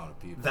massive amount of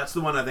people. That's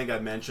the one I think I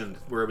mentioned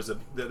where it was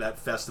that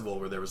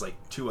festival where there was like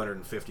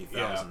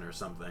 250,000 or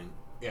something.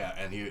 Yeah,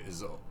 and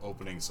his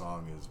opening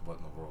song is What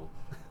in the World.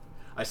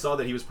 I saw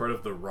that he was part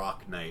of the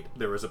Rock Night.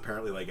 There was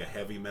apparently like a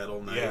heavy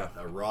metal night,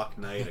 a rock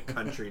night, a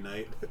country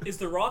night. Is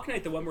the Rock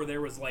Night the one where there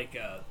was like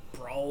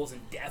brawls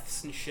and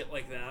deaths and shit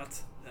like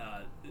that?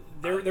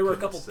 There were a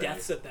couple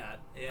deaths at that.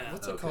 Yeah.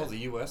 What's it called? The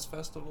U.S.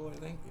 Festival, I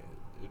think.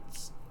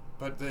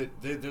 But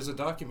there's a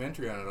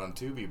documentary on it on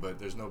Tubi, but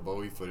there's no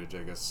Bowie footage,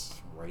 I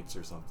guess, rights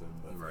or something.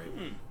 But. Right.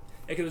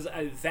 Like it was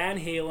Van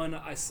Halen.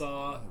 I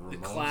saw The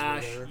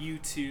Clash,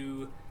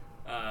 U2,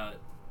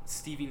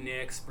 Stevie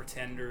Nicks,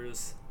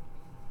 Pretenders.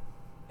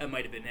 That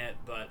might have been it,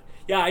 but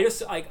yeah, I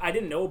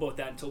didn't know about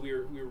that until we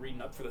were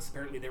reading up for this.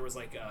 Apparently, there was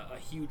like a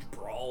huge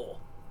brawl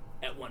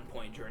at one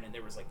point during it.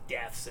 There was like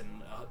deaths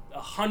and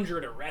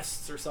 100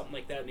 arrests or something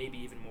like that, maybe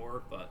even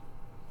more. But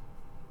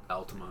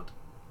Altamont.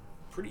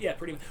 Pretty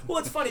much. Well,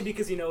 it's funny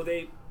because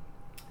there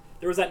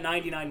was that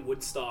 '99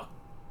 Woodstock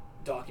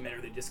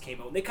documentary that just came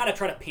out, and they kind of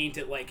try to paint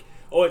it like,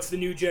 oh, it's the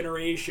new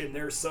generation.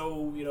 They're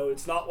so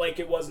it's not like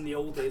it was in the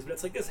old days, but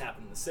it's like this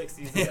happened in the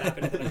 '60s. This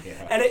happened,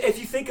 and if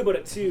you think about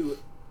it too.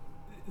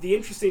 The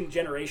interesting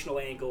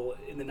generational angle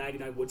in the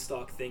 '99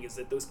 Woodstock thing is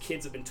that those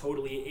kids have been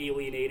totally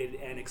alienated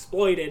and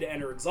exploited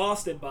and are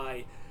exhausted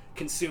by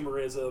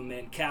consumerism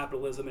and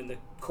capitalism and the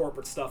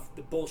corporate stuff,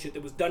 the bullshit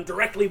that was done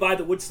directly by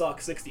the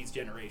Woodstock '60s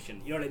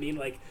generation. You know what I mean?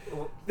 Like,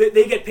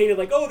 they get painted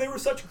like, oh, they were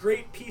such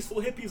great,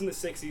 peaceful hippies in the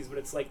 '60s, but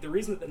it's like the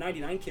reason that the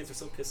 '99 kids are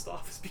so pissed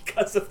off is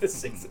because of the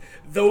 '60s.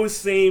 Those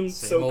same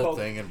so-called old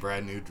thing and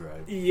Brand New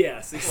Drive.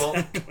 Yes,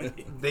 exactly. Well,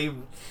 they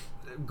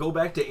go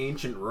back to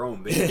ancient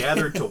Rome. They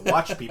gathered to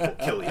watch people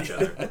kill each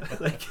other.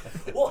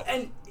 Well,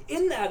 and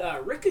in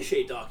that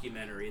Ricochet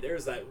documentary,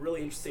 there's that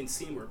really interesting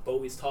scene where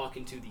Bowie's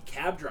talking to the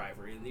cab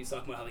driver, and he's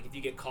talking about how, like, if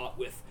you get caught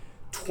with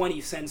 20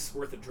 cents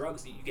worth of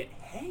drugs, you get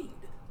hanged.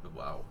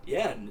 Wow.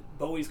 Yeah, and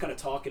Bowie's kind of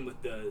talking with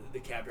the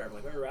cab driver,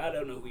 like, I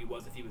don't know who he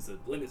was, if he was a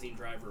limousine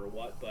driver or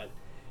what, but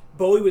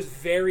Bowie was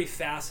very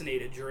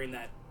fascinated during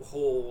that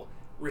whole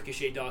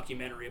Ricochet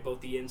documentary about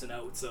the ins and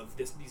outs of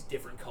these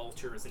different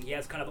cultures, and he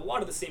has kind of a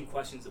lot of the same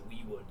questions that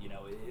we would,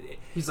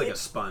 he's like a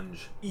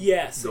sponge.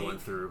 Yes, going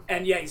through.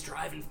 And yeah, he's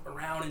driving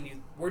around,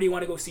 and where do you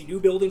want to go see, new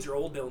buildings or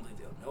old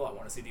buildings? No, I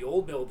want to see the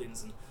old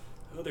buildings, and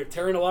they're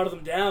tearing a lot of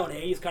them down.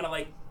 Hey, he's kind of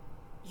like,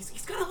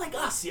 he's kind of like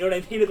us, you know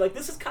what I mean? Like,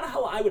 this is kind of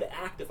how I would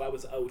act if I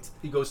was out.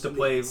 He goes to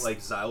play like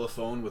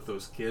xylophone with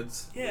those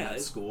kids at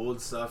school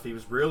and stuff. He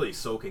was really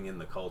soaking in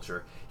the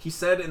culture. He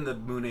said in the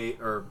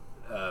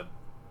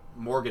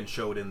Morgan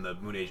showed in the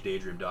Moon Age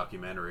Daydream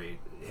documentary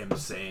him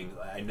saying,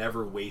 I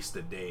never waste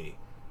a day.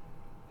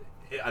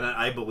 And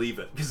I believe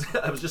it, because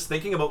I was just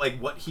thinking about like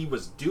what he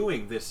was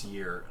doing this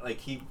year. Like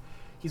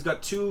he's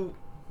got 2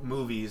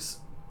 movies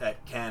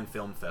at Cannes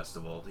Film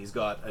Festival. He's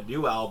got a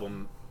new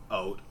album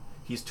out.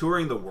 He's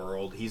touring the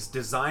world. He's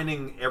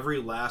designing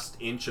every last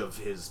inch of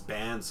his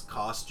band's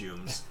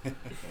costumes.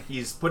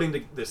 He's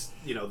putting this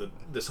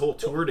whole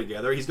tour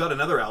together. He's got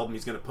another album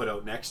he's going to put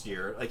out next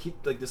year. Like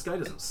this guy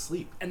doesn't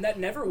sleep. And that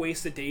never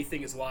waste a day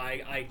thing is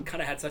why I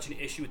kind of had such an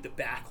issue with the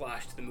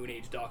backlash to the Moon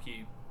Age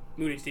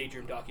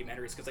Daydream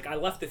documentaries, because like I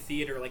left the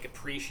theater like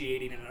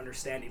appreciating and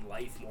understanding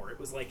life more. It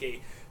was like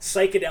a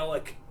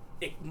psychedelic,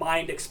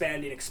 mind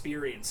expanding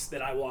experience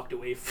that I walked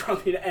away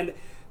from it, and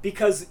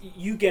because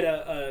you get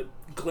a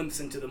glimpse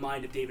into the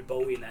mind of David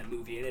Bowie in that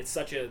movie, and it's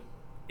such a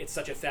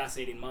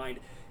fascinating mind,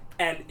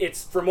 and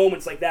it's for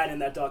moments like that in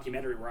that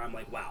documentary where I'm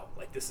like, wow,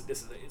 like this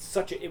is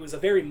it was a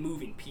very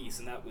moving piece,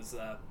 and that was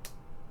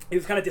it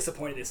was kind of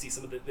disappointing to see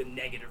some of the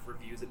negative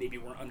reviews that maybe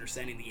weren't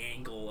understanding the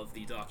angle of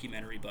the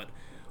documentary. But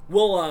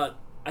we'll,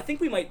 I think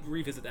we might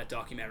revisit that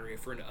documentary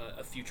for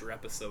a future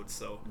episode.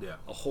 So yeah.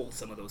 I'll hold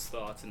some of those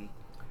thoughts, and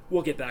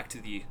we'll get back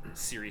to the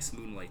Serious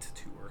Moonlight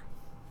tour.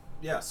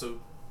 Yeah.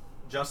 So,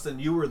 Justin,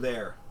 you were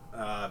there.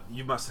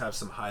 You must have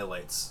some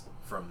highlights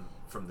from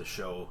the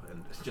show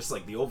and just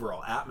like the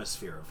overall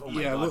atmosphere of, oh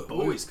my God,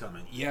 Bowie's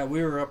coming. Yeah,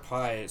 we were up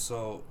high,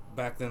 so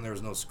back then there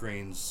was no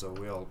screens, so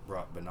we all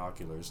brought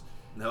binoculars.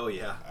 Oh,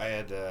 yeah. I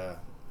had a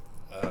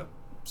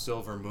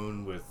silver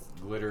moon with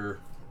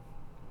glitter.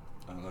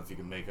 I don't know if you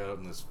can make out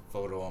in this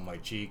photo on my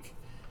cheek.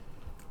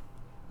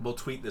 We'll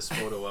tweet this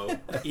photo out.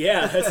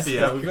 Yeah.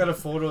 Yeah, we got a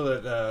photo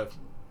that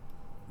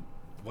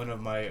one of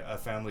my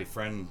family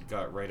friend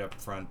got right up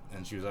front,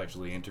 and she was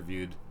actually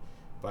interviewed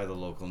by the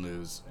local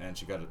news, and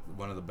she got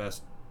one of the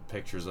best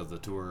pictures of the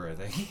tour, I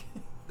think.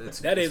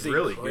 That is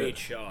really a great good.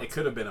 shot. It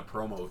could have been a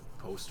promo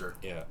poster.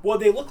 Yeah. Well,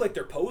 they look like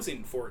they're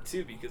posing for it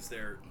too, because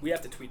we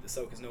have to tweet this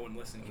out because no one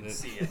listening can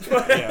see it.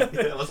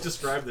 Yeah, let's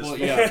describe this. Well,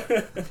 yeah.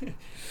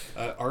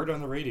 Art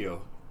on the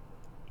radio.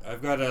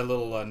 I've got a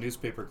little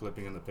newspaper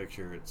clipping in the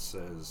picture. It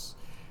says,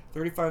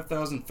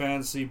 35,000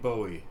 fans see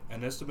Bowie.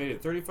 An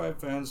estimated 35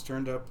 fans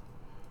turned up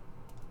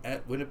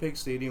at Winnipeg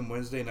Stadium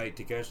Wednesday night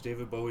to catch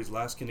David Bowie's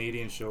last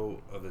Canadian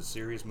show of his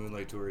Serious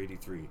Moonlight Tour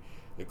 83.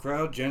 The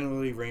crowd,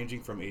 generally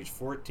ranging from age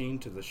 14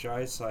 to the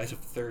shy side of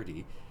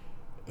 30,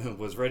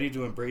 was ready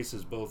to embrace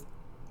his both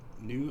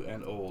new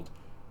and old.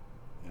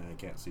 And I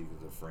can't see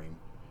the frame.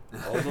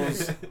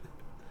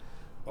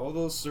 All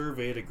those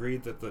surveyed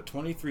agreed that the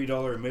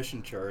 $23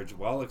 admission charge,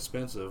 while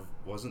expensive,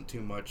 wasn't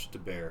too much to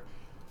bear.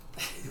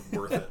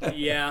 Worth it.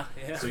 Yeah.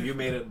 So you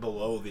made it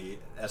below the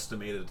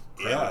estimated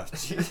crowd.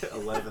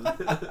 11.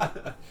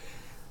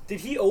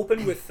 Did he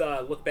open with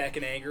 "Look Back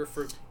in Anger"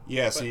 for?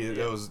 Yeah,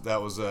 that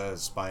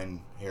was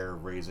spine hair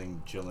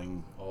raising,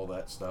 chilling, all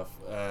that stuff.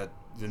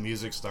 The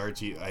music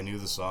starts. I knew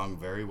the song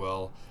very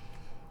well,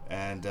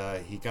 and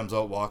he comes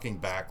out walking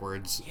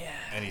backwards. Yeah,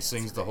 and he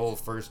sings the whole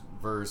first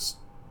verse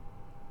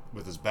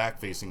with his back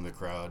facing the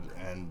crowd,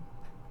 and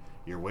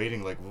you're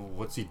waiting like, well,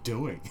 what's he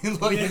doing?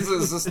 Like,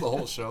 is this the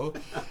whole show?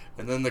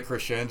 And then the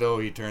crescendo,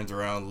 he turns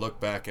around, Look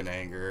Back in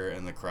Anger,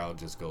 and the crowd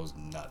just goes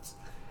nuts.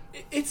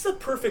 It's the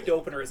perfect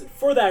opener, isn't it?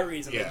 For that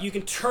reason. Yeah. Like, you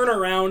can turn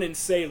around and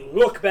say,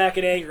 Look Back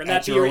in Anger, and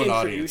that's your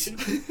introduction.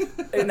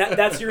 And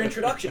that's your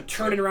introduction,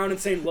 turning around and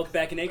saying, Look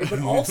Back in Anger. But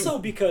also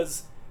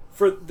because,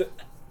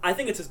 I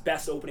think it's his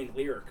best opening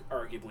lyric,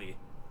 arguably.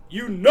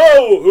 You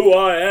know who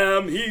I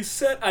am, he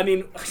said. I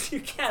mean, you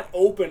can't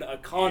open a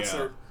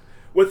concert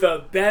with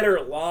a better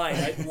line.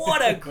 Like,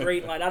 what a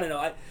great line. I don't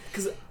know.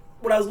 Because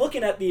when I was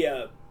looking at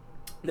the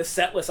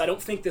set list, I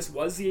don't think this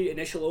was the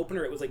initial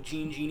opener. It was like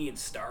Gene Genie and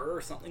Star or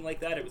something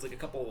like that. It was like a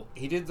couple.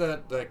 He did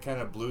that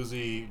kind of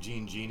bluesy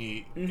Gene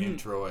Genie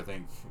intro, I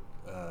think.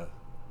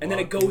 And then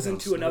it goes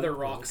into another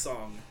rock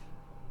song.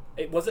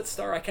 Was it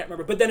Star? I can't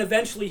remember. But then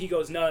eventually he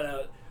goes,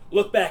 no.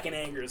 Look Back in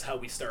Anger is how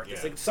we start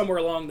this. Like, somewhere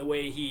along the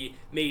way, he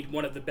made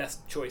one of the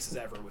best choices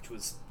ever, which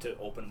was to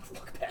open with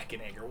Look Back in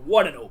Anger.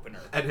 What an opener.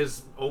 And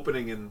his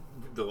opening in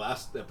the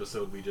last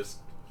episode, we just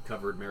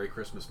covered Merry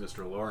Christmas,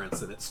 Mr.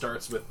 Lawrence, and it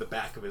starts with the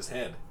back of his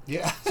head.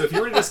 Yeah. So if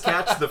you were to just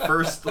catch the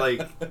first,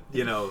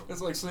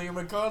 It's like seeing him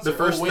in concert. The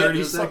first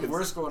 30 seconds.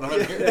 What's going on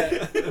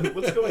here?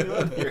 What's going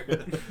on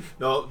here?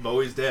 No,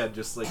 Bowie's dead,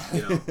 just like,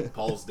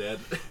 Paul's dead.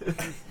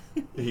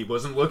 He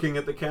wasn't looking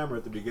at the camera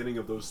at the beginning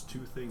of those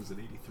two things in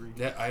 83.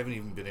 Yeah, I haven't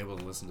even been able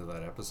to listen to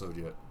that episode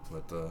yet,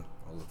 but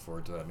I'll look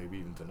forward to that, maybe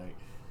even tonight.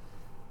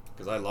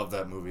 Because I love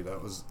that movie.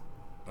 That was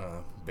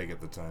big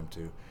at the time,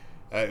 too.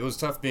 It was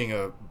tough being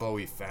a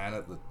Bowie fan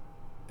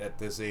at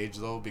this age,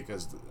 though,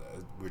 because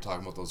we were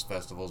talking about those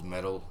festivals.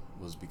 Metal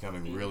was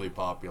becoming really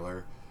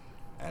popular,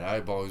 and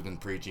I've always been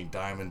preaching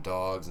Diamond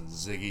Dogs and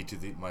Ziggy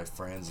to my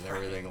friends and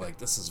everything. Like,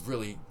 this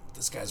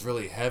guy's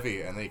really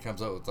heavy, and then he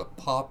comes out with the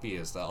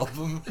poppiest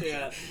album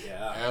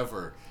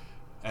ever.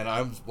 And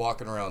I'm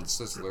walking around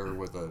Sisler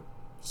with a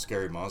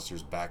Scary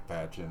Monsters back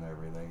patch and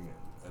everything.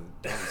 And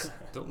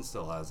Dylan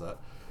still has that.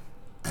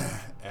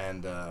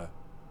 And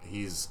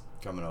he's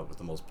coming out with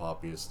the most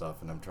poppiest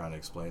stuff, and I'm trying to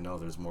explain, no,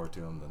 there's more to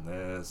him than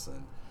this.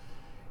 And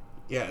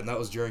that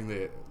was during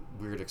the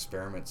weird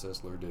experiment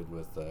Sisler did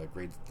with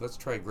let's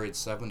try grade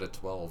 7 to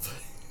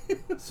 12.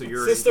 So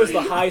Sister's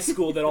the high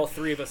school that all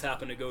three of us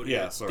happen to go to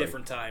at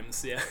different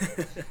times. Yeah.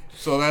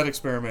 So that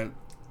experiment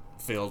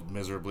failed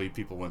miserably.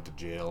 People went to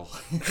jail.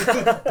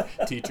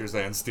 Teachers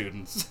and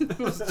students. It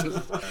was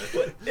just...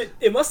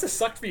 It must have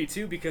sucked for you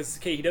too, because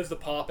he does the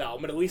pop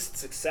album, and at least it's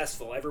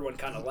successful. Everyone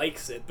kind of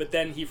likes it, but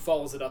then he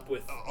follows it up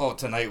with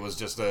Tonight was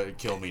just a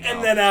kill me now.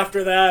 And then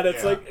after that,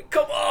 it's like,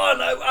 come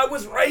on, I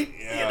was right.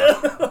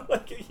 Yeah.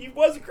 Like, he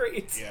was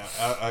great. Yeah,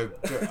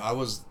 I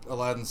was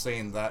Aladdin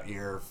Sane that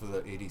year for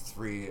the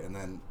 83, and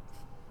then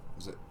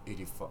was it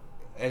 85?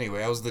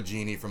 Anyway, I was the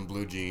genie from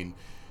Blue Jean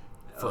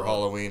for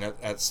Halloween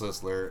at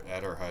Sisler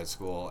at our high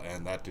school,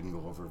 and that didn't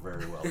go over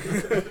very well.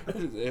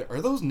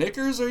 Are those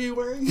knickers are you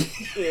wearing?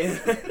 Yeah.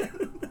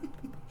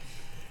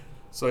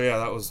 So yeah,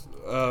 that was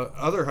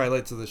other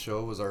highlights of the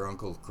show was our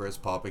Uncle Chris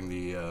popping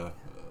the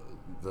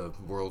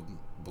world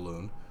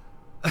balloon.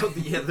 Oh,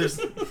 yeah,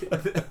 there's.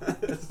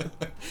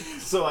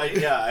 So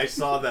I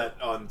saw that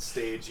on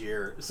stage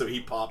here. So he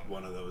popped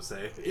one of those.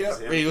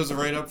 Yeah, he was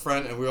right up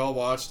front, and we all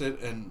watched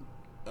it, and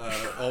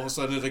all of a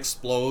sudden it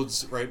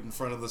explodes right in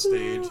front of the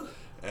stage,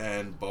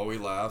 and Bowie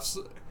laughs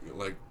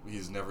like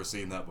he's never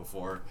seen that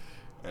before.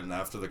 And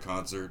after the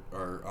concert,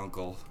 our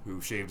uncle,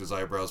 who shaved his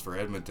eyebrows for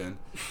Edmonton,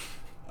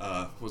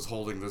 was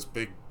holding this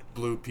big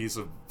blue piece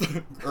of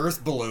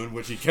earth balloon,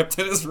 which he kept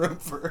in his room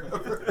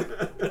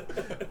forever.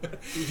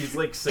 He's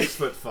like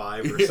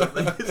 6'5" or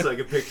something, so I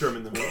can picture him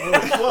in the middle.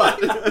 Oh, what?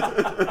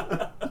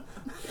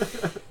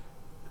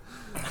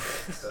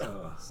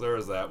 So there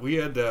was that. We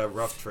had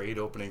Rough Trade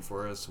opening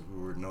for us,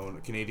 who were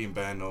a Canadian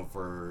band known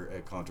for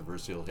a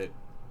controversial hit,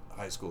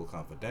 High School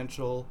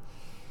Confidential.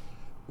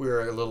 We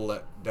were a little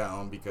let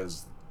down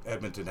because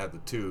Edmonton had the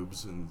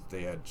Tubes, and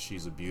they had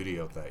She's a Beauty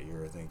out that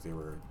year. I think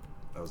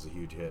that was a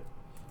huge hit.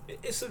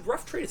 So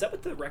Rough Trade, is that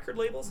what the record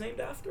label's named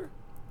after?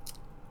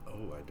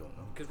 Oh, I don't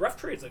know. Because Rough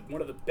Trade is like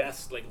one of the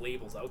best like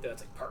labels out there.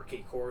 It's like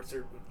Parquet Courts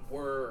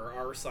or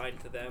are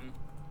signed to them.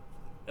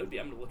 That would be.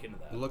 I'm gonna look into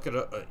that. Look at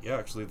yeah.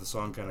 Actually, the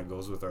song kind of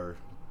goes with our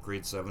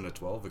grade 7 to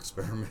 12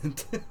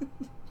 experiment.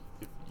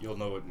 You'll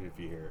know it if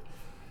you hear it.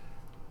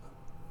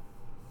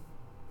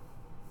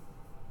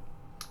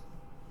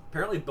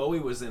 Apparently, Bowie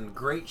was in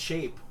great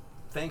shape,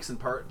 thanks in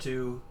part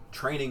to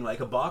training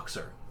like a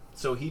boxer.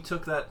 So he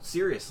took that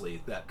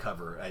seriously. That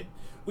cover.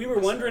 We were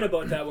wondering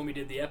about that when we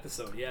did the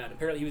episode, yeah. And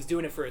apparently he was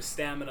doing it for his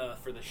stamina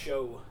for the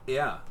show.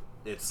 Yeah.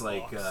 It's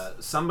like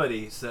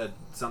somebody said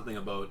something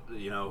about,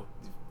 a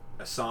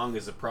song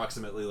is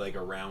approximately like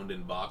a round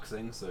in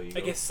boxing. So you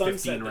go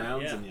 15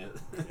 rounds and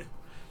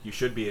you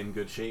should be in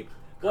good shape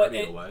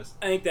cardio-wise.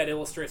 I think that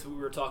illustrates what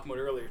we were talking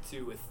about earlier,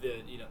 too, with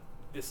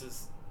this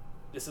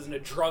isn't a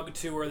drug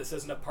tour, this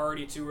isn't a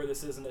party tour,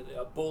 this isn't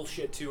a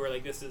bullshit tour.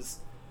 Like, this is...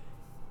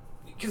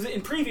 Because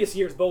in previous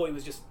years, Bowie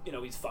was just,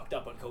 he's fucked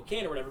up on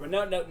cocaine or whatever,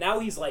 but now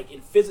he's like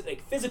in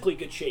physically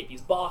good shape.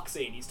 He's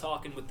boxing, he's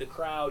talking with the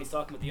crowd, he's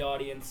talking with the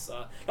audience.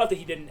 Not that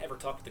he didn't ever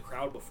talk to the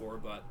crowd before,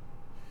 but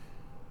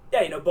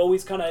yeah,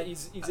 Bowie's kind of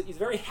he's a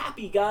very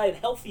happy guy and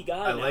healthy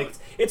guy now.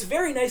 It's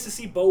very nice to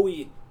see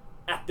Bowie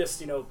at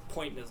this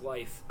point in his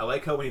life. I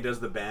like how when he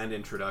does the band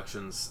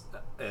introductions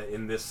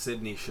in this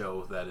Sydney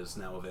show that is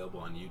now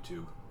available on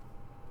YouTube,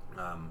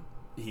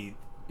 he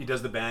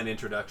does the band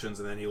introductions,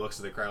 and then he looks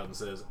at the crowd and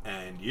says,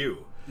 "And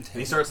you." And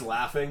he starts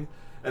laughing,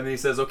 and then he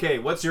says, "Okay,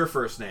 what's your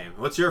first name?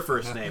 What's your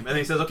first name?" And then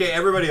he says, "Okay,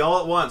 everybody,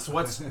 all at once.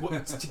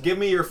 Give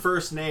me your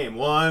first name.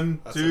 1,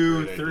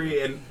 2,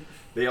 3." And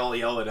they all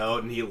yell it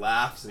out, and he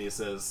laughs, and he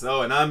says,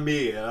 "So, and I'm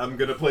me, and I'm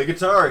gonna play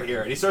guitar here."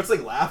 And he starts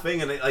like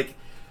laughing, and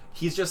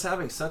he's just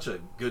having such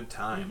a good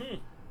time.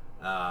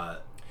 Mm-hmm.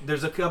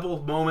 There's a couple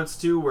of moments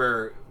too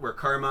where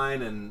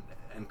Carmine and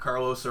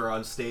Carlos are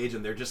on stage,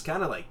 and they're just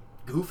kind of like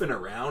goofing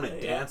around and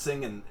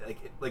dancing, and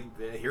like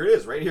here it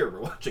is right here,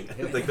 we're watching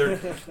it. Like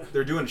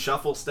they're doing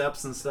shuffle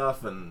steps and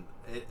stuff, and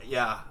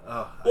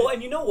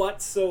and you know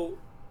what, so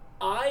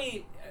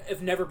I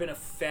have never been a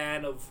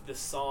fan of the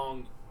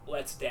song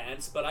Let's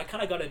Dance, but I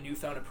kind of got a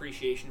newfound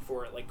appreciation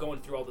for it, like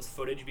going through all this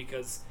footage,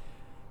 because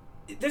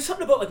there's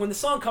something about like when the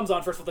song comes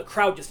on, first of all, the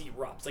crowd just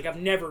erupts. Like I've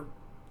never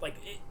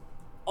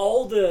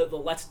all the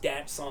Let's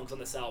Dance songs on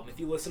this album, if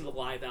you listen to the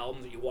live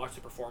albums or you watch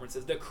the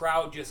performances, the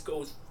crowd just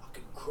goes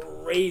fucking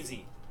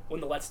crazy when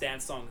the Let's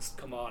Dance songs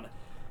come on.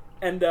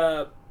 And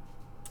I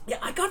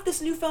got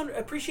this newfound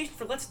appreciation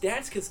for Let's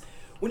Dance, because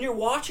when you're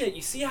watching it,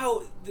 you see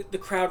how the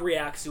crowd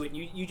reacts to it, and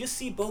you just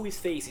see Bowie's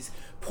face. He's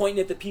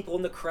pointing at the people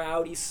in the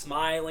crowd, he's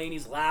smiling,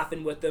 he's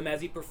laughing with them as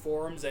he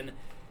performs, and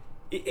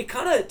it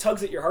kind of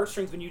tugs at your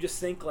heartstrings when you just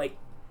think, like,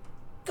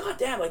 God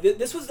damn, like,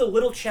 this was the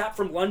little chap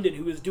from London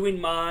who was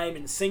doing mime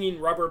and singing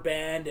Rubber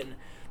Band and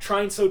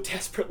trying so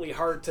desperately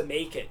hard to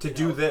make it. To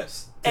do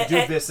this. To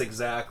do this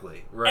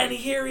exactly. Right. And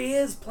here he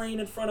is playing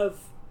in front of,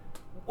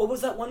 what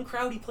was that one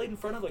crowd he played in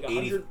front of? Like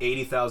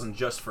 80,000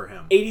 just for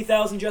him.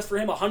 80,000 just for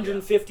him,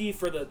 150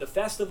 for the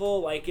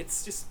festival. Like,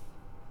 it's just...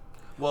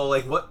 Well,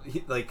 like,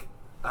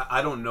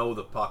 I don't know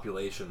the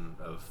population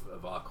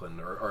of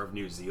Auckland or of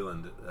New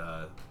Zealand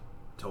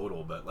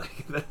total, but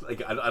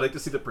I'd like to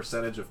see the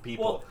percentage of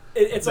people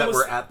that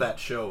were at that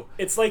show.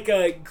 It's like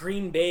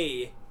Green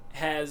Bay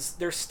has,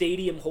 their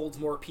stadium holds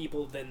more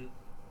people than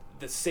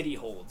the city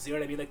holds. You know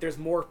what I mean? Like, there's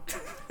more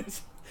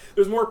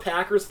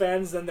Packers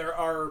fans than there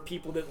are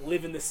people that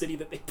live in the city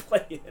that they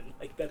play in.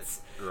 Like, that's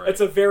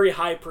a very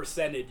high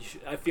percentage.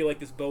 I feel like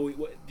this Bowie.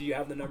 Do you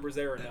have the numbers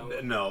there or no?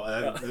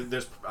 No.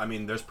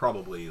 There's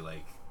probably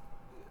like,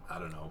 I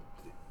don't know.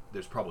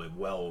 There's probably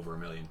well over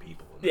 1 million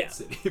people in that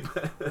city.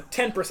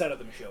 10% of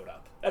them showed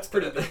up. That's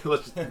pretty big.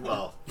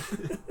 Well,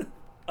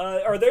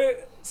 are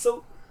there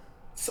so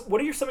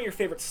what are some of your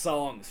favorite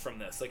songs from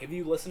this? Like, have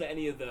you listened to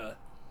any of the?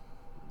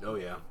 Oh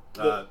yeah.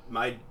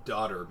 My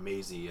daughter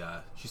Maisie,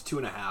 she's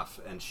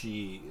 2.5, and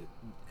she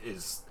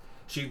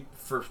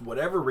for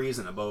whatever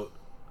reason about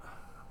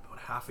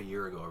half a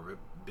year ago, or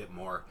bit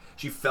more.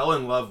 She fell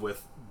in love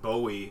with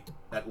Bowie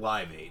at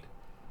Live Aid.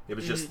 It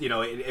was just,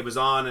 it was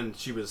on and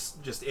she was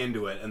just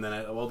into it. And then,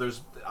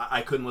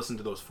 I couldn't listen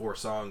to those 4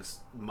 songs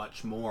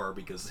much more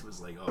because it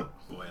was like, oh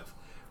boy, I've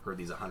heard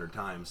these 100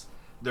 times.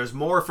 There's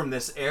more from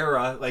this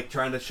era, like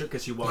trying to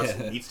because she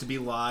needs to be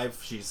live.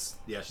 She's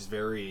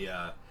very,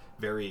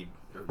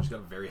 she's got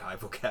a very high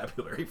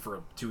vocabulary for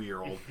a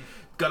 2-year-old.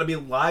 Got to be a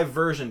live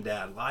version,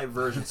 Dad, live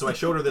version. So I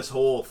showed her this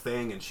whole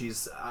thing, and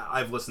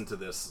I've listened to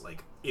this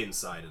like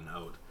inside and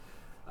out.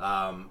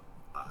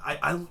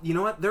 You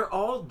know what? They're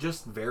all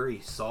just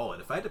very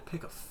solid. If I had to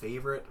pick a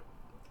favorite,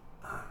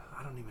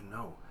 I don't even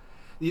know.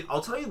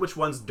 I'll tell you which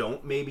ones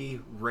don't maybe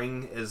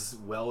ring as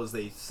well as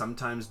they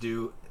sometimes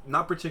do.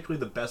 Not particularly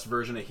the best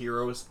version of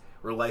Heroes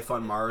or Life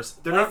on Mars.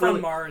 They're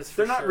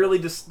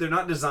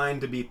not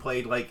designed to be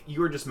played like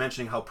you were just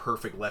mentioning how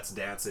perfect Let's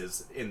Dance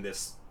is in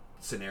this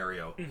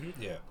scenario.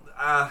 Mm-hmm. Yeah.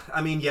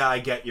 I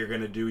get you're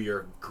going to do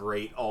your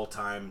great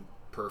all-time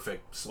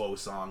perfect slow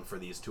song for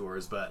these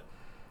tours, but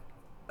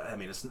I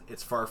mean,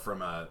 it's far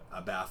from a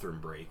bathroom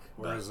break.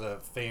 Whereas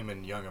Fame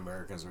and Young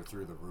Americans are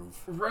through the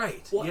roof.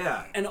 Right. Well,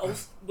 yeah. And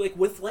also, like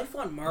with Life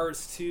on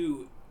Mars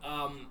too,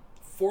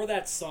 for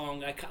that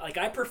song,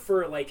 I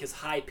prefer like his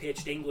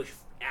high-pitched English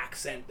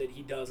accent that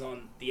he does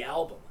on the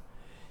album.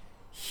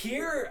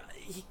 Here,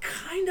 he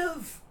kind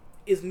of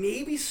is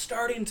maybe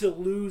starting to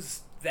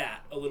lose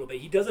that a little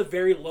bit. He does a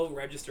very low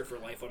register for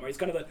Life on Mars. He's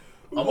kind of a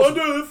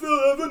wonder if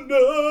you'll ever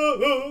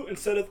know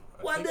instead of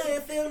wonder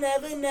if you'll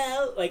never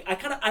know. Like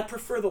I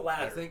prefer the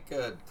latter. I think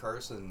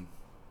Carson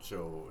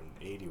show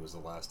in 80 was the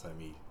last time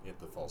he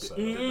hit the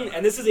falsetto.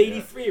 And this is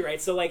 83,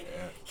 right? So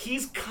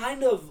he's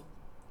kind of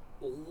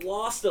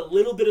lost a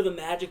little bit of the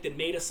magic that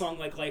made a song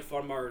like Life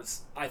on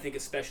Mars, I think,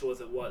 as special as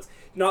it was.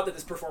 Not that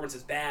this performance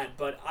is bad,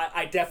 but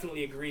I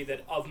definitely agree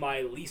that of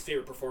my least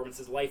favorite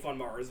performances, Life on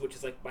Mars, which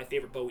is like my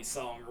favorite Bowie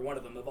song, or one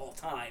of them of all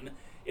time,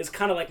 is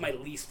kind of like my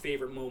least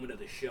favorite moment of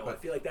the show. But I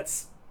feel like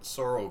that's...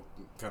 Sorrow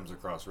comes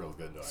across real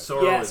good,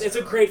 though. Yes, it's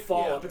a great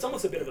follow-up. It's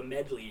almost a bit of a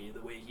medley,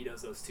 the way he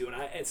does those two. And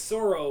it's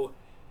Sorrow...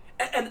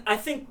 And I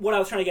think what I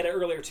was trying to get at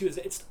earlier, too,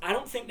 is I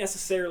don't think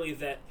necessarily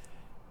that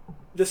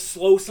the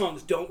slow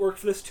songs don't work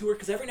for this tour,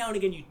 because every now and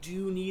again you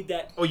do need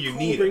that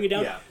bring it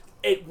down. Yeah.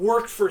 It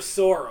worked for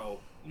Sorrow,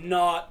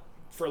 not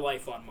for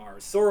Life on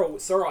Mars. Sorrow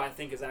I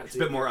think is actually... It's a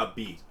bit more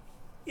upbeat.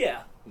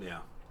 Yeah. Yeah.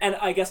 And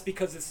I guess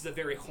because this is a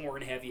very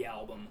horn-heavy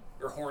album,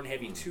 or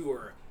horn-heavy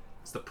tour...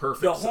 It's the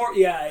perfect... The horn,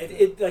 yeah,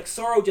 it like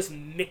Sorrow just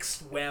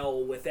mixed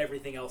well with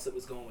everything else that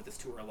was going with this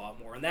tour a lot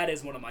more, and that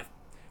is one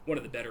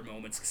of the better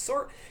moments.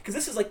 Because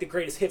this is like the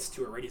greatest hits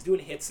tour, right? He's doing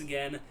hits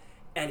again,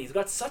 and he's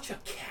got such a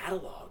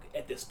catalog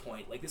at this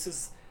point. Like, this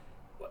is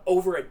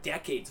over a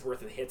decade's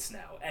worth of hits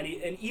now. And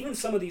even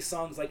some of these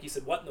songs, like you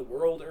said, What in the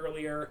World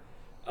earlier,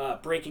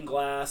 Breaking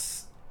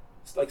Glass,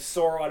 like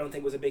Sorrow I don't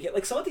think was a big hit.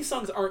 Like, some of these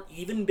songs aren't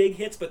even big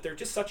hits, but they're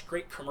just such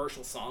great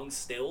commercial songs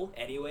still,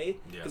 anyway.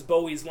 Because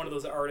Bowie's one of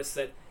those artists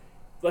that,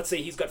 let's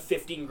say he's got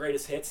 15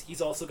 greatest hits,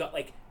 he's also got,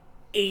 like,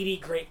 80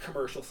 great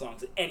commercial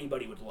songs that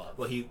anybody would love.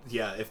 Well,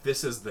 if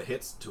this is the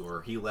hits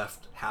tour, he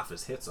left half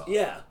his hits off.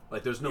 Yeah.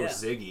 Like, there's no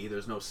Ziggy,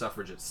 there's no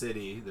Suffragette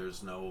City,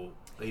 there's no...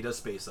 He does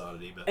Space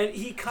Oddity, but... And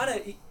he kind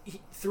of...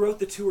 Throughout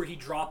the tour, he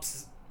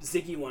drops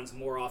Ziggy ones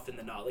more often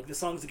than not. Like, the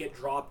songs that get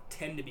dropped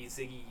tend to be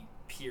Ziggy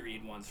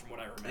period ones, from what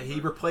I remember. And he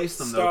replaced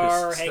them,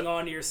 Star, Hang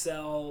On to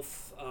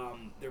Yourself,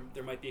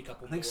 there might be a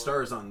couple more. I think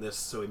Star's on this,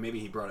 so maybe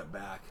he brought it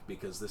back,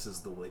 because this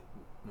is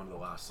one of the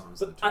last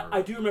songs of the tour.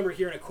 I do remember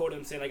hearing a quote of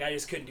him saying, like, I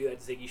just couldn't do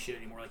that Ziggy shit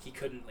anymore. Like, he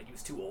couldn't, like, he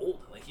was too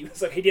old. Like, he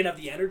was like, he didn't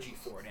have the energy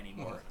for it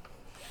anymore.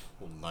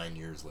 Well, 9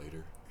 years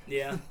later.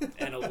 Yeah,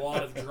 and a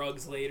lot of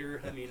drugs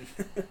later. I mean,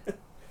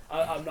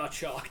 I'm not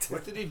shocked.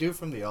 What did he do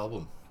from the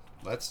album?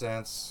 Let's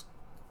Dance,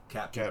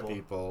 Cat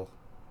People,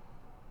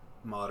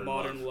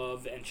 Modern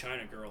Love, and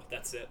China Girl.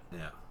 That's it.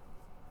 Yeah.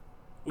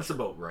 That's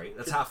about right.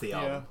 That's half the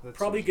album. Yeah,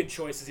 probably good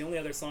choices. The only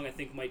other song I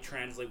think might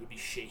translate would be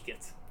Shake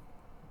It.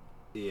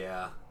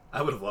 Yeah.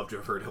 I would have loved to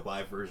have heard a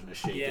live version of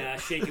Shake It. Yeah,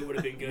 Shake It would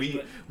have been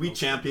good. We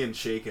championed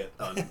Shake It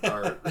on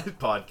our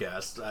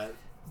podcast. I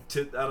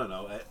don't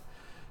know.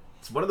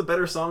 It's one of the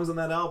better songs on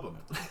that album.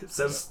 It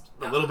says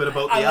a little bit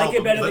about the album. I like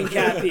it better than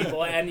Cat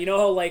People. And you know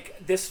how,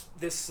 like, this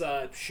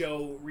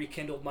show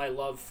rekindled my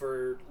love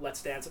for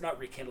Let's Dance. Or not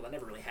rekindled. I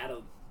never really had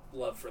a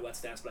love for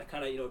Let's Dance, but I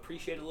kind of,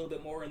 appreciate it a little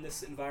bit more in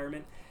this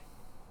environment.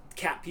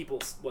 Cat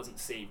People wasn't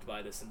saved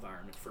by this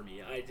environment for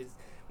me.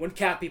 When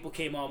Cat People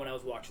came on when I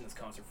was watching this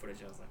concert footage,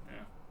 I was like,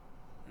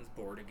 I was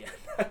bored again.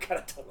 I kind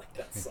of don't like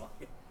that song.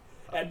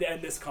 And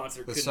this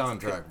concert. The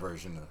soundtrack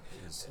version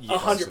is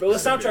 100, but the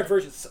soundtrack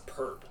version is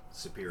superb.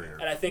 Superior.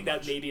 And I think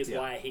that maybe is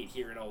why I hate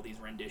hearing all these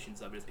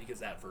renditions of it, is because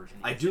that version.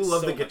 I do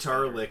love the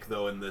guitar lick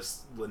though in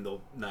the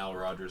Nile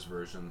Rodgers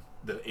version.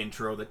 The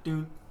intro, the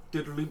doon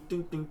doon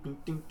doon doon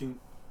doon doon.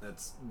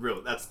 That's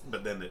real.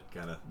 But then it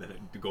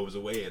goes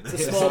away. And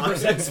it's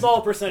a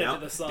small percentage of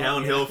the song.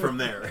 Downhill from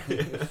there.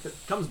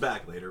 Comes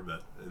back later,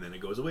 and then it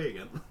goes away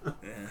again.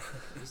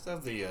 I used to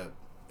have the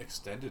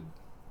extended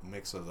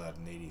mix of that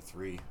in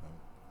 '83.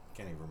 I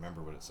can't even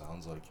remember what it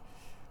sounds like.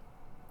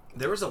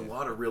 There was a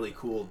lot of really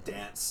cool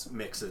dance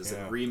mixes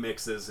and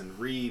remixes and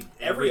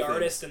every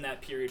artist in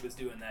that period was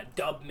doing that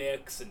dub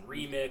mix and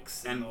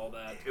remix and all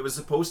that. It was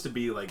supposed to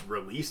be like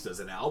released as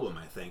an album,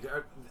 I think.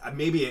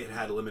 Maybe it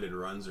had limited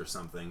runs or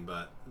something,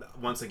 but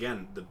once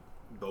again, the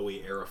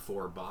Bowie Era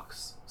 4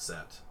 box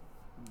set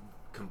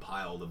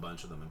compiled a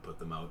bunch of them and put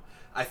them out.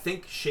 I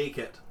think Shake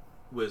It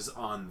was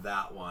on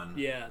that one.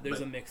 Yeah,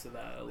 there's a mix of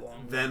that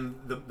along. Then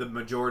the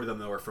majority of them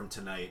though are from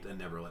Tonight and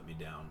Never Let Me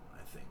Down,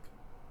 I think.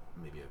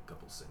 Maybe a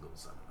couple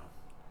singles, I don't know.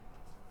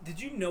 Did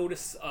you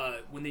notice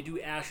when they do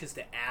Ashes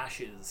to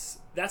Ashes,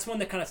 that's one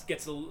that kind of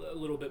gets a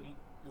little bit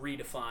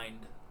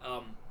redefined.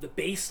 The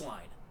bass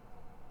line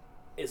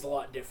is a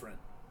lot different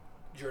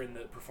during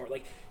the performance.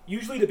 Like,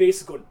 usually the bass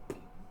is going boom,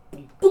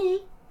 boom, boom.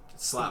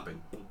 It's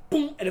slapping. Boom,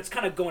 boom, and it's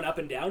kind of going up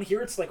and down.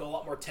 Here it's like a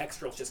lot more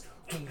textural. It's just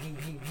boom, boom,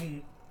 boom,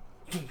 boom,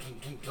 boom, boom,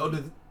 boom.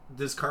 Oh,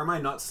 does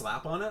Carmine not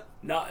slap on it?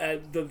 Not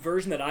the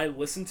version that I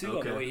listened to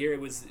on the way here. It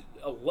was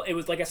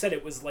like I said,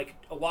 it was like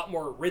a lot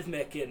more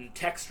rhythmic and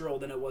textural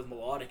than it was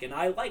melodic. And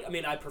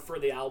I prefer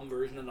the album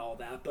version and all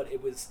that, but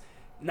it was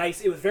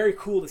nice. It was very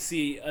cool to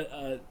see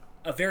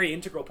a very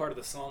integral part of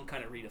the song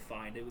kind of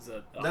redefined. It was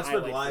a that's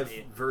what live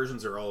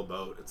versions are all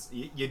about. It's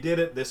you did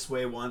it this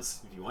way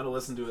once. If you want to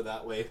listen to it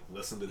that way,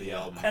 listen to the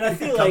album. And I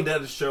feel come to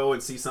the show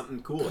and see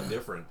something cool and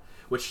different,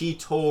 which he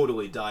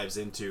totally dives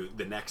into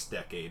the next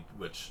decade,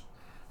 which.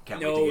 Can't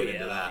wait to get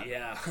into that.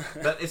 Yeah.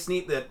 But it's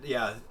neat that,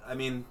 I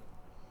mean,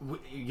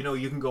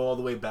 you can go all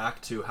the way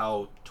back to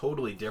how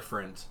totally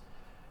different,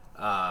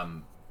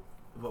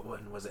 what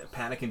one was it?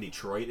 Panic in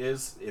Detroit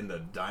is in the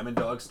Diamond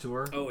Dogs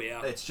tour. Oh,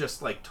 yeah. It's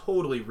just like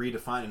totally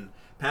redefined.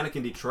 Panic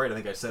in Detroit, I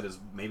think I said, is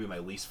maybe my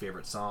least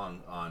favorite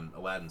song on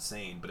Aladdin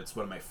Sane, but it's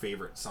one of my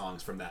favorite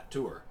songs from that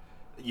tour.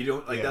 You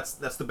don't that's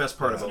the best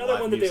part about another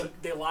live one music.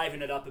 that they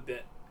liven it up a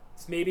bit.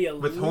 It's maybe a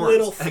with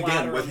little horns.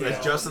 flatter. Again,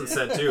 as Justin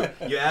said too,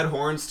 you add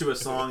horns to a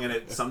song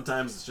and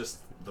sometimes it's just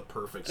the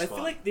perfect spot. I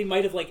feel like they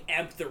might have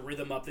amped the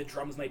rhym up. The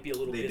drums might be a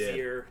little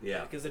busier. Did.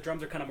 Yeah. Because the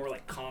drums are kind of more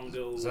like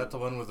Congo. Is that the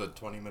one with a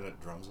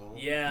 20-minute drum solo?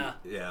 Yeah.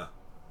 Yeah.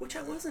 Which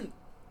I wasn't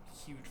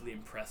hugely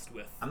impressed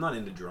with. I'm not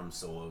into drum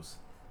solos.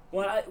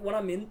 When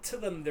I'm into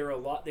them,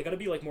 they gotta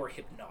be like more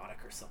hypnotic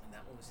or something.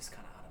 That one was just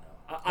kind of,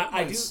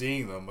 I do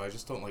seeing them, but I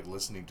just don't like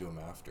listening to them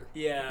after.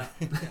 Yeah.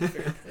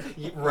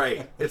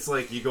 Right. It's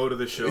like you go to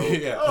the show.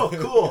 Yeah. Oh,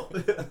 cool.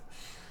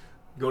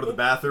 Go to the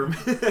bathroom.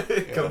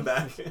 Come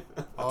back.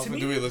 How often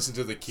do we listen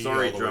to the key?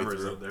 Sorry, all the drummers way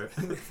through out there.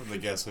 From the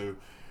Guess Who.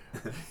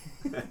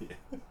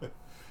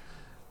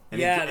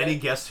 Any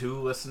Guess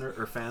Who listener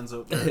or fans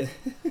out there?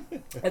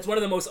 That's one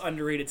of the most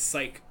underrated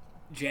psych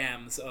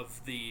jams of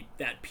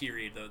that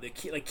period, though.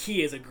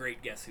 Key is a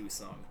great Guess Who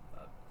song.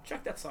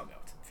 Check that song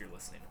out if you're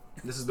listening.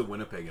 This is the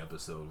Winnipeg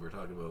episode. We're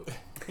talking about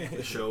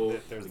the show.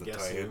 There's the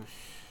Guess Who.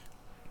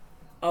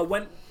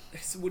 When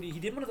he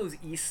did one of those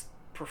East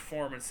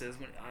performances,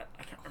 when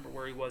I can't remember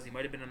where he was. He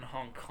might have been in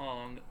Hong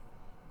Kong,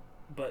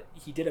 but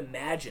he did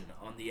Imagine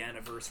on the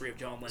anniversary of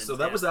John Lennon's So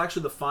that death. was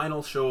actually the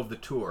final show of the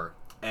tour,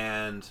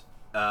 and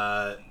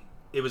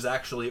it was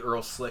actually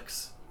Earl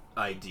Slick's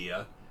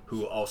idea,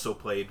 who also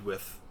played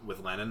with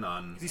Lennon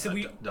on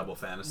Double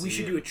Fantasy. We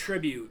should do a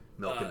tribute.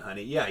 Milk and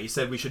Honey. Yeah, he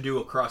said we should do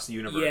Across the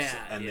Universe.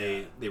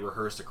 They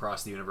rehearsed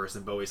Across the Universe,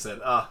 and Bowie said,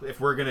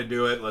 if we're going to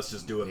do it, let's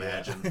just do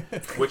Imagine.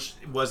 Which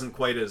wasn't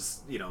quite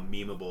as,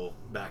 memeable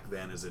back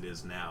then as it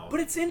is now.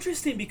 But it's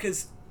interesting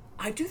because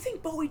I do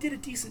think Bowie did a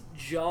decent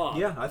job.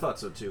 Yeah, I thought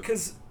so too.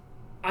 Because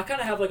I kind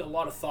of have a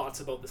lot of thoughts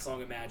about the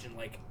song Imagine.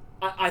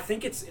 I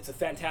think it's a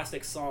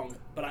fantastic song,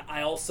 but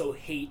I also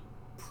hate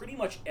pretty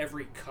much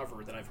every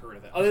cover that I've heard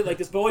of it. Other than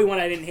this Bowie one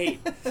I didn't hate.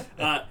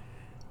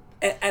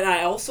 And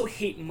I also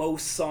hate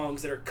most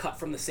songs that are cut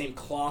from the same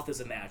cloth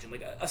as Imagine.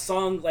 Like a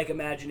song like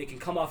Imagine, it can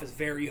come off as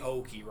very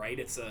hokey, right?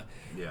 It's a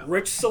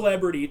rich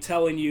celebrity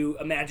telling you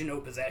imagine no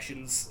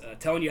possessions,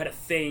 telling you how to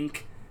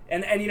think.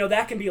 And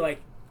that can be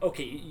like,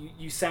 okay,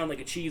 you sound like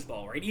a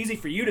cheeseball, right? Easy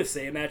for you to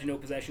say imagine no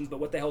possessions,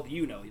 but what the hell do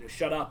you know?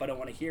 Shut up, I don't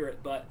want to hear it.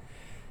 But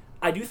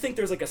I do think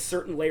there's a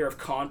certain layer of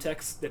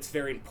context that's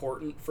very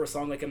important for a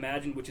song like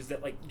Imagine, which is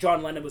that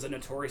John Lennon was a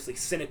notoriously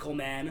cynical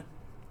man.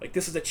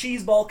 This is a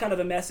cheeseball kind of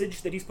a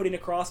message that he's putting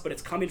across, but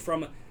it's coming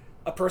from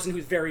a person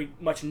who's very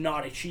much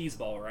not a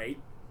cheeseball, right?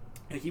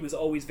 He was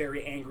always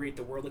very angry at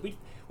the world.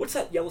 What's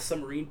that Yellow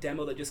Submarine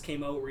demo that just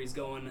came out where he's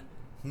going,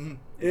 in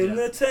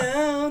the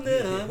town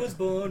that I was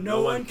born,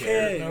 no one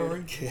cared. No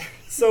one cared.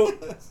 So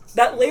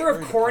that layer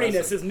of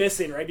corniness is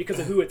missing, right? Because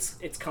of who it's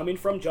coming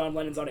from. John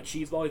Lennon's on a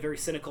cheeseball, a very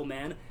cynical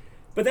man.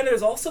 But then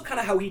there's also kind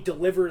of how he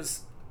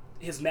delivers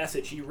his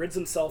message. He rids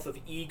himself of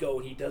ego,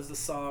 and he does the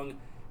song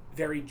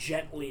very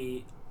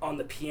gently on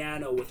the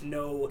piano with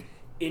no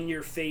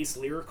in-your-face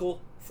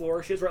lyrical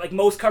flourishes, right?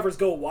 Most covers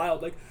go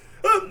wild,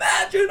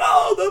 imagine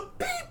all the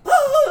people,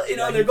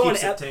 they're going,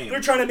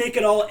 they're trying to make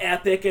it all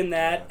epic and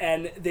that,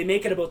 and they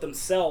make it about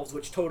themselves,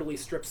 which totally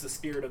strips the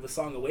spirit of the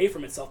song away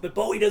from itself. But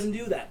Bowie doesn't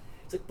do that.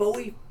 It's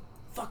Bowie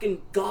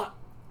fucking got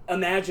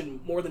Imagine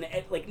more than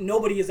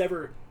nobody has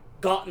ever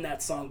gotten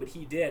that song, but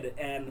he did.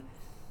 And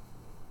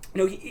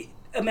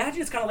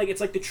imagine it's kind of like,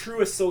 it's like the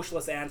truest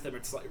socialist anthem.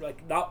 It's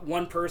like not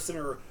one person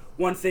or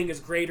one thing is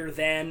greater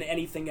than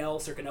anything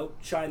else or can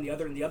outshine the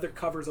other, and the other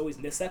covers always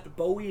miss that. But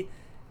Bowie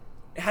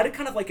had a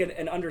kind of like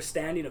an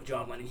understanding of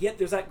John Lennon.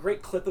 There's that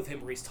great clip of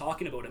him where he's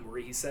talking about him,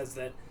 where he says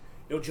that,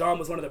 you know, John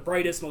was one of the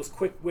brightest, most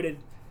quick-witted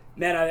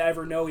men I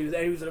ever know. He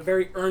was a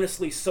very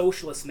earnestly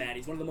socialist man.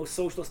 He's one of the most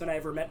socialist men I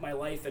ever met in my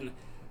life, and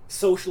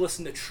socialist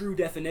in the true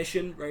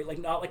definition, right? Like,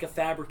 not like a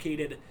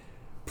fabricated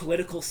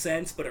political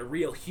sense, but a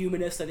real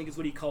humanist, I think is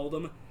what he called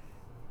him.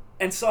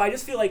 And so I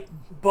just feel like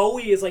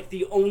Bowie is like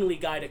the only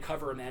guy to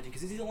cover Imagine,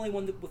 because he's the only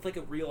one with like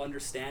a real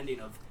understanding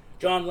of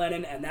John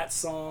Lennon and that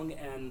song,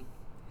 and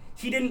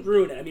he didn't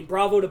ruin it. I mean,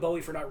 bravo to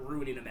Bowie for not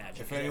ruining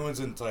Imagine. If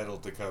anyone's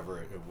entitled to cover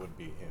it, it would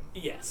be him.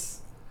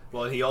 Yes.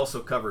 Well, he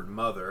also covered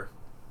Mother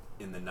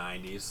in the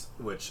 90s,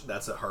 which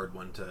that's a hard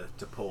one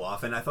to pull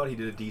off, and I thought he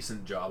did a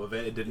decent job of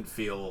it. It didn't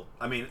feel...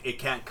 I mean, it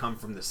can't come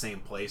from the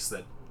same place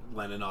that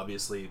Lennon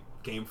obviously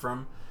came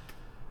from,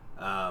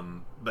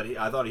 but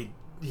I thought he...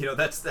 You know,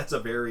 that's a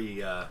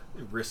very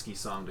risky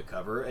song to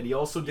cover, and he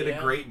also did a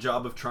great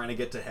job of Trying to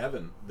Get to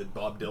Heaven, the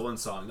Bob Dylan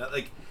song. That,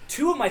 like,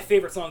 two of my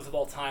favorite songs of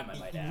all time, I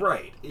might add.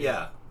 Right,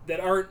 yeah.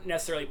 That aren't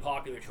necessarily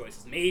popular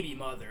choices. Maybe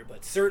Mother,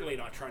 but certainly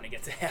not Trying to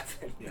Get to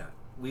Heaven. Yeah.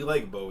 We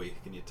like Bowie,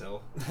 can you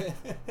tell?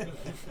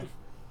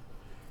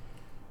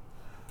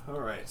 All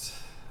right.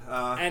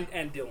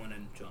 And Dylan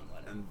and John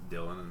Lennon. And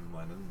Dylan and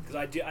Lennon. Because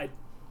I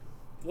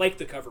like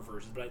the cover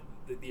versions, but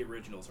the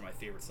originals are my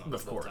favorite songs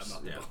of course,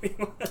 all time, not the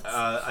Bowie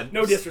ones.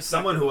 No disrespect.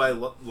 Someone who I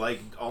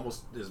like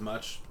almost as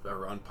much,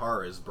 or on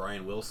par, as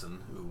Brian Wilson,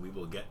 who we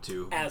will get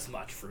to. As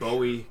much, for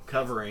Bowie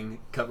sure.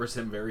 covers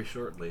him very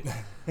shortly.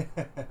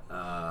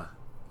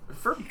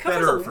 For he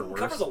better or for worse.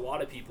 Covers a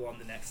lot of people on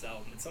the next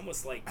album. It's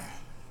almost like...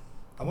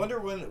 I wonder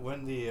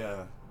when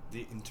the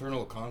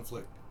internal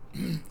conflict,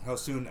 how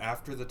soon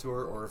after the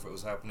tour, or if it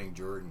was happening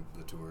during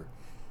the tour,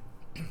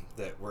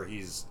 that where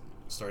he's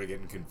started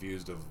getting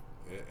confused of,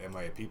 am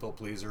I a people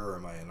pleaser or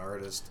am I an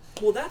artist?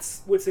 Well,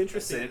 that's what's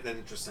interesting. That's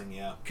interesting,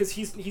 yeah. Because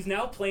he's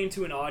now playing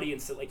to an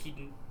audience that like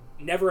he'd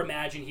never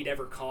imagined he'd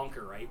ever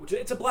conquer, right? Which,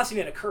 it's a blessing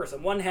and a curse.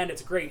 On one hand,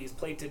 it's great. He's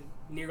played to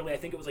nearly, I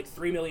think it was like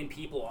 3 million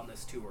people on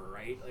this tour,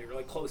 right?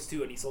 Like close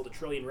to, and he sold 1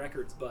 trillion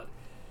records. But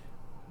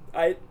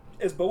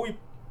as Bowie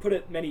put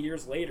it many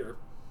years later,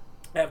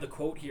 I have the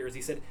quote here, as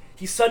he said,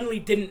 he suddenly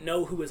didn't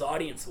know who his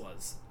audience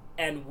was,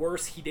 and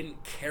worse, he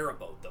didn't care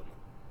about them.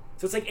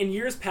 So it's like, in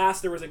years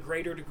past, there was a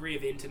greater degree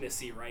of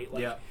intimacy, right?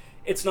 Like,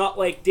 it's not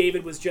like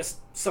David was just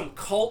some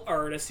cult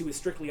artist who was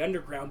strictly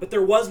underground, but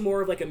there was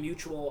more of like a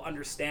mutual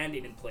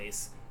understanding in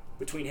place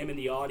between him and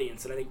the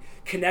audience, and I think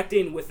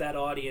connecting with that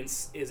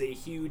audience is a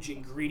huge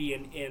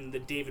ingredient in the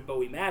David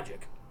Bowie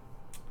magic.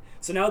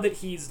 So now that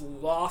he's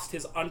lost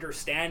his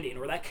understanding,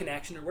 or that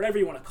connection, or whatever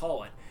you want to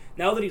call it,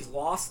 now that he's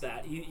lost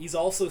that, he's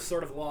also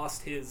sort of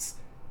lost his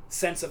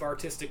sense of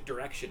artistic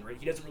direction, right?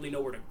 He doesn't really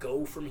know where to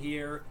go from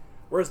here.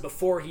 Whereas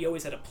before, he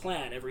always had a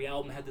plan. Every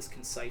album had this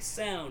concise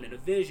sound and a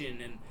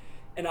vision and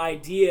an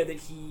idea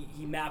that he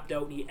mapped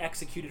out and he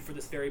executed for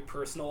this very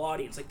personal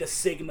audience, like the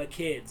Sigma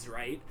Kids,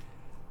 right?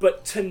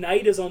 But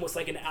Tonight is almost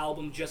like an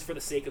album just for the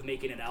sake of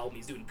making an album.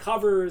 He's doing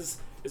covers.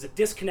 There's a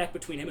disconnect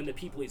between him and the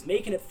people he's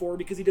making it for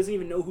because he doesn't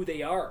even know who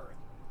they are.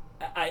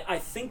 I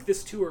think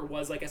this tour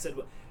was, like I said,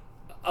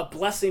 a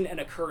blessing and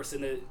a curse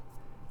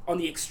on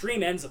the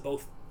extreme ends of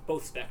both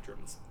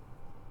spectrums.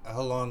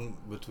 How long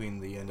between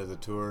the end of the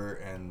tour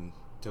and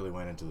till he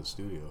went into the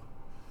studio?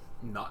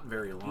 Not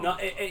very long.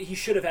 He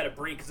should have had a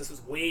break because this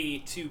was way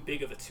too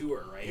big of a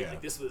tour, right? Yeah.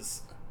 Like,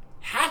 this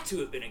had to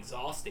have been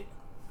exhausting.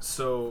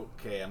 So,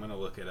 okay, I'm going to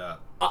look it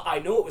up. I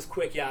know it was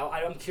quick, yeah.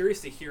 I'm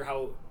curious to hear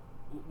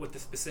what the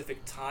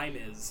specific time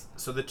is.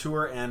 So the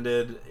tour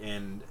ended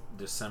in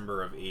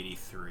December of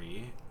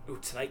 83. Ooh,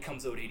 Tonight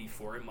comes out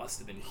 84. It must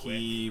have been quick.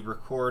 He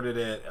recorded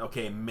it,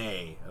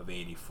 May of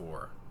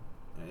 84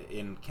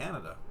 in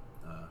Canada,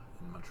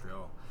 in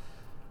Montreal.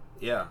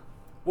 Yeah.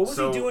 What was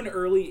he doing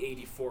early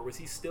 84? Was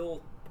he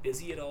still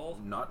busy at all?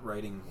 Not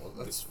writing. Well,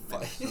 that's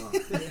fine.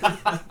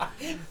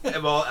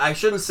 Well, I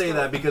shouldn't say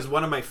that because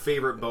one of my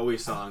favorite Bowie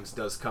songs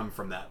does come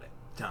from that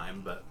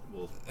time, but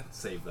we'll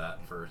save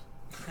that for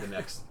the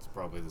next. It's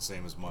probably the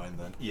same as mine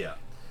then. Yeah.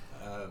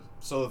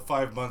 So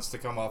 5 months to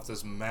come off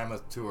this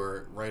mammoth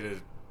tour, write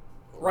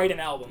an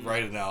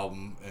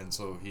album, and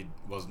so he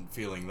wasn't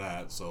feeling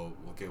that. So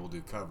okay, we'll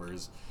do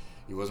covers.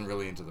 He wasn't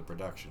really into the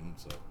production,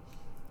 so.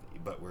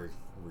 But we're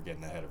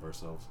getting ahead of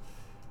ourselves.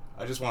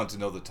 I just wanted to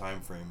know the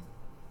time frame.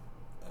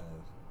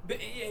 But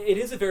it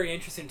is a very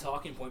interesting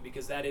talking point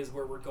because that is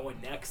where we're going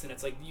next, and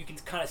it's like you can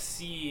kind of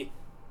see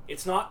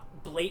it's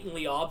not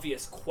blatantly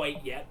obvious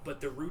quite yet,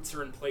 but the roots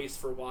are in place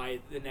for why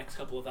the next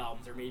couple of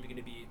albums are maybe going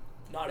to be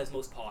not as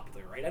most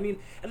popular, right? I mean,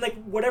 and like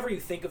whatever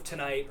you think of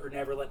Tonight or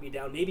Never Let Me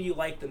Down, maybe you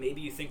like them,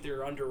 maybe you think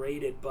they're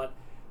underrated, but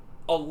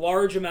a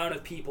large amount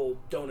of people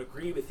don't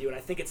agree with you, and I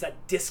think it's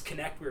that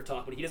disconnect we were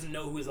talking about. He doesn't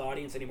know who his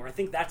audience anymore. I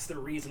think that's the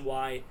reason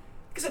why.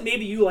 Because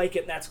maybe you like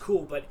it and that's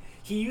cool, but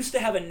he used to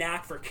have a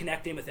knack for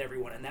connecting with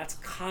everyone, and that's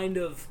kind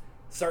of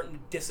starting to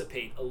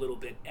dissipate a little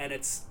bit. And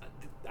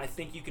I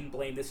think you can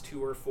blame this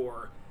tour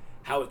for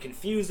how it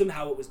confused him,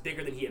 how it was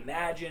bigger than he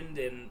imagined,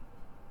 and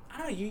I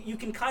don't know, you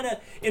can kind of,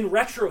 in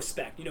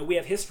retrospect, we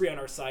have history on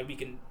our side, we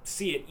can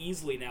see it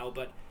easily now,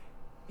 but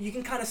you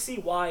can kind of see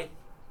why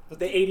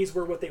the 80s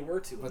were what they were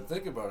to him. But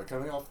think about it,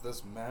 coming off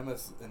this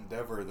mammoth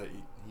endeavor that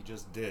he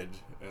just did,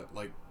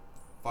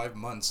 5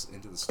 months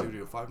into the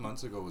studio. 5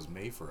 months ago was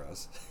May for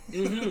us.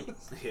 Mm-hmm.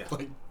 Yeah.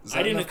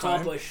 I didn't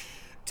accomplish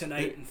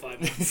tonight in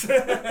 5 months.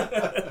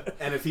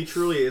 And if he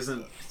truly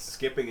isn't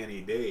skipping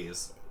any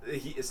days,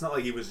 it's not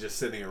like he was just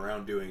sitting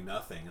around doing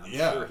nothing. I'm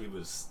sure he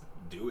was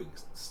doing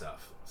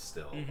stuff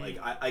still. Mm-hmm.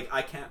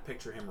 I can't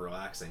picture him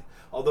relaxing.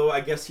 Although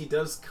I guess he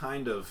does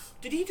kind of.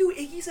 Did he do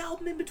Iggy's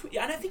album in between?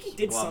 Yeah, and I think he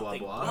did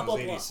something. That was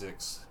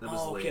 86. That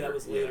was later. That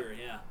was later.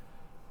 Yeah.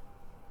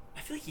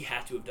 I feel like he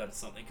had to have done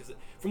something because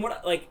from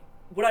what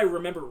I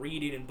remember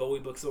reading in Bowie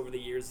books over the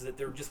years is that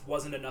there just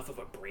wasn't enough of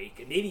a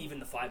break, and maybe even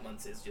the 5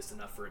 months is just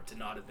enough for it to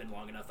not have been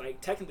long enough.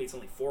 Technically, it's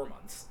only 4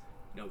 months.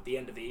 At the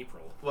end of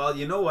April. Well,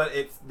 you know what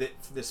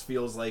this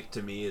feels like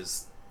to me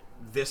is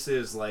this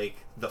is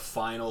like the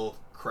final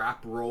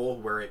crap roll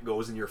where it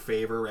goes in your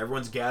favor.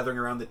 Everyone's gathering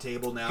around the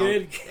table now.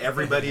 Good.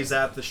 Everybody's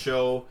at the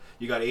show.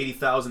 You got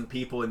 80,000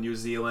 people in New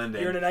Zealand.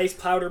 You're in a nice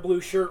powder blue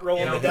shirt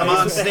rolling. Come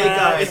on, Snake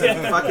Eyes.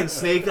 And fucking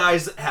Snake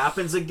Eyes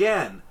happens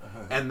again.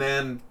 And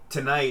then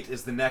tonight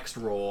is the next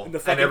roll.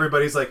 And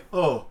everybody's like,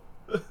 oh.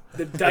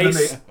 The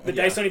dice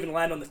dice don't even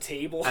land on the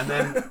table.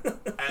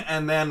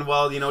 And then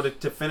well,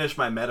 to finish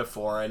my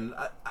metaphor, and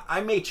I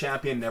may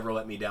champion Never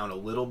Let Me Down a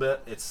little bit.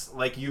 It's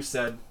like you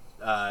said,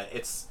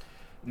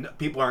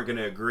 people aren't going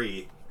to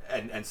agree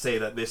and say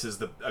that this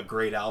is a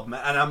great album,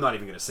 and I'm not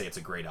even going to say it's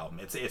a great album.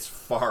 It's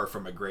far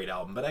from a great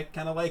album, but I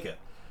kind of like it.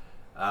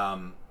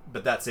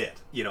 But that's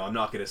it. I'm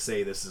not going to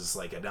say this is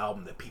like an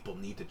album that people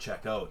need to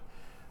check out.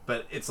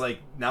 But it's like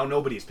now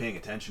nobody's paying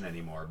attention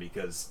anymore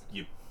because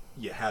you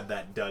had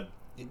that dud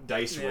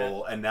dice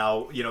roll, and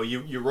now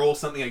you roll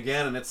something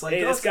again, and it's like,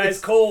 hey, this guy's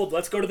cold.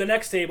 Let's go to the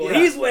next table. Yeah.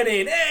 He's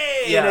winning.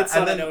 Hey, yeah, and it's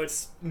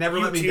it's Never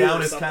Let Me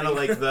Down is kind of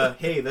like the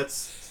hey,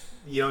 that's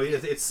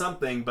it's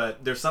something,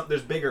 but there's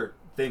bigger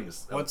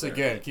things. Once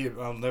again,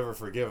 I'll never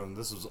forgive him.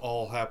 This was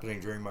all happening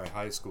during my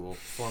high school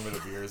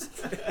formative years.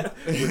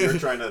 We were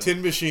trying to.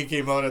 Tin Machine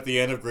came out at the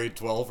end of grade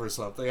 12 or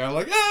something. I'm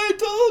like, I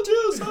told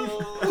you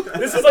so.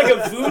 This is like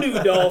a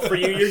voodoo doll for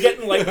you. You're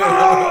getting like,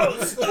 oh,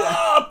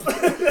 stop.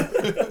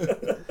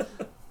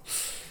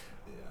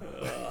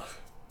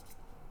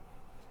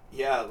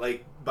 Yeah,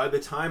 like by the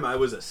time I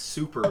was a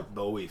super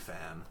Bowie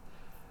fan,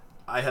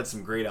 I had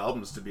some great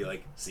albums to be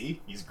like,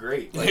 see, he's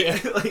great.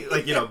 Like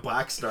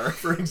Black Star,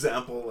 for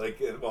example.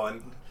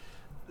 And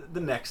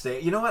the Next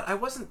Day. You know what? I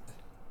wasn't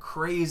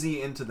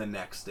crazy into the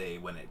Next Day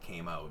when it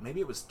came out.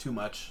 Maybe it was too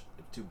much,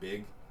 too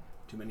big,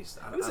 too many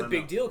stuff. It was a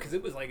big deal because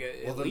it was like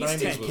at least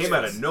 10 years. It came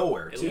out of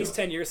nowhere, too. At least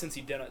 10 years since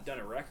he'd done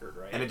a record,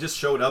 right? And it just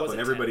showed up on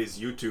everybody's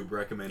YouTube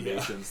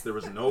recommendations. Yeah. There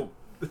was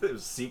it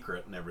was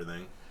secret and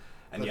everything.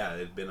 And yeah, it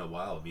had been a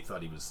while. We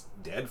thought he was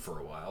dead for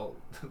a while.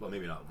 Well,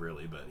 maybe not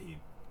really, but he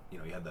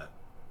had that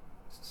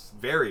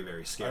very,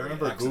 very scary. I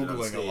remember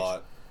Googling a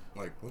lot.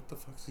 Like, what the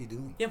fuck's he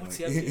doing? Yeah, what's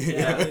he up to?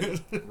 Yeah,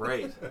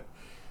 right.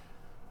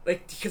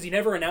 Like, because he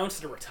never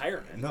announced a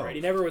retirement, right?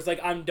 He never was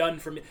like, I'm done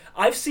from it.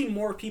 I've seen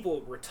more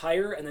people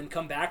retire and then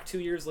come back 2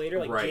 years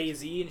later, like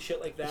Jay-Z and shit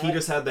like that. He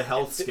just had the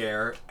health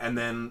scare and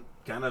then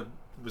kind of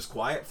was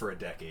quiet for a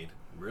decade,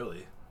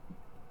 really.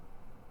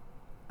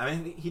 I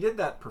mean, he did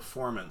that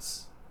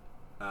performance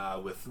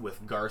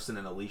with Garson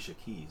and Alicia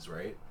Keys,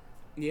 right?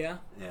 Yeah.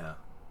 Yeah.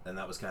 And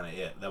that was kind of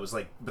it. That was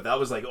like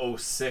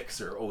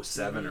 06 or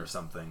 07 or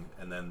something.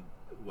 And then,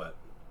 what,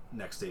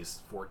 Next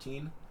Day's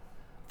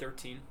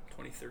 2013.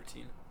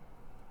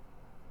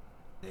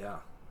 Yeah.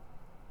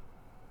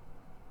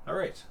 All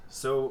right.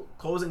 So,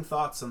 closing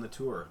thoughts on the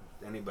tour.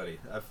 Anybody?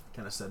 I've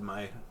kind of said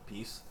my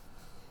piece.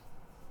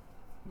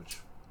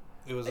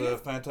 It was a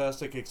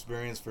fantastic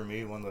experience for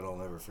me, one that I'll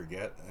never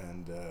forget.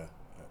 And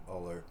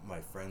all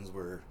my friends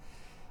were,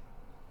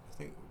 I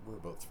think we're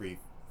about three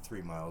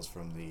miles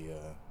from the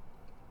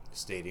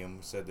stadium.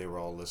 Said they were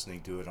all listening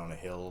to it on a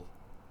hill.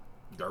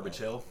 Garbage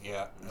Hill?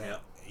 Yeah.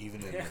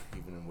 Even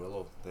in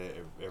Willow,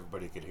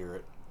 everybody could hear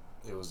it.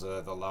 It was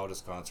the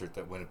loudest concert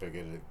that Winnipeg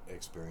had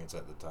experienced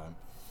at the time.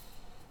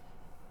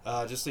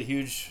 Just a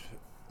huge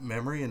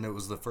memory, and it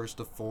was the first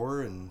of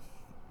 4, and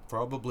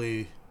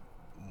probably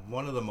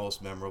one of the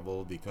most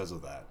memorable because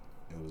of that.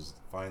 It was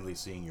finally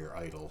seeing your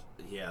idol.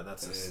 Yeah,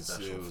 that's a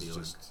special feeling. It was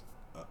just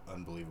an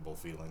unbelievable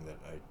feeling that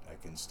I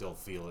can still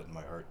feel it in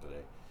my heart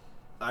today.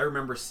 I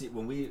remember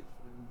when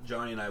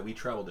Johnny and I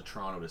traveled to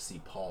Toronto to see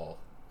Paul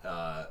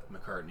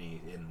McCartney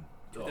in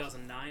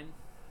 2009,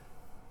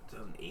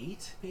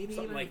 2008, maybe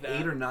something like that,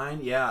 8 or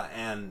 9. Yeah,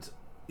 and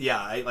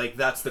I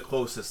that's the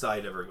closest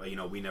I'd ever.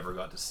 We never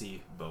got to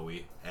see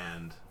Bowie,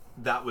 and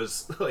that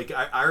was like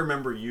I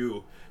remember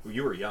you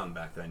were young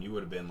back then. You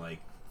would have been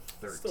like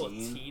 13, still a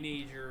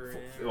teenager.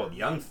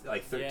 Young,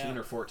 like 13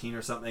 or 14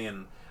 or something,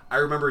 and. I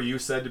remember you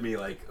said to me,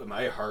 like,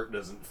 my heart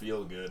doesn't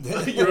feel good.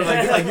 You were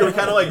like you were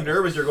kind of like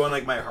nervous. You're going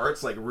like, my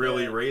heart's like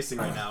really racing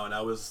right now, and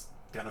I was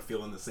kind of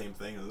feeling the same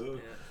thing.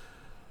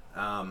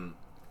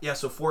 Yeah.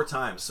 So 4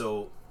 times.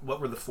 So what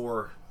were the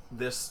 4?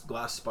 This,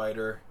 Glass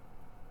Spider,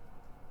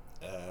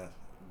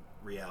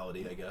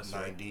 Reality, I guess.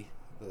 90,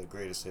 right? The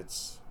greatest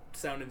hits.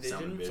 Sound and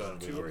Vision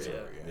tour,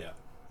 yeah.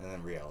 And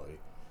then Reality.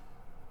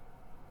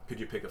 Could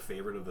you pick a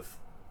favorite of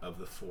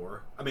the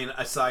 4? I mean,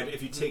 aside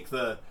if you take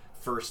the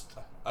first,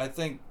 I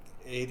think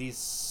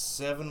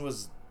 87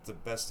 was the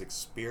best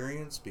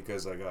experience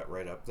because I got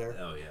right up there.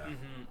 Oh yeah.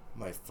 Mm-hmm.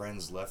 My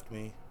friends left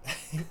me.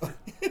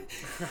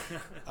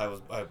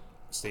 I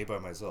stayed by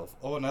myself.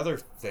 Oh, another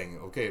thing.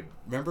 Okay,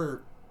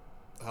 remember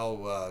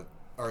how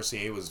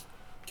RCA was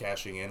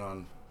cashing in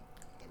on,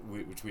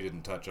 which we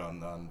didn't touch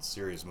on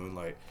Serious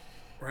Moonlight.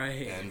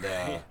 Right. And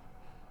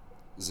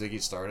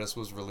Ziggy Stardust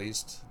was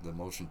released, the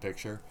motion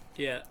picture.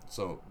 Yeah.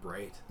 So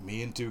right.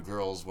 Me and 2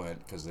 girls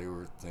went because they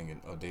were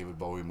thinking, a David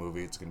Bowie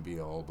movie, it's going to be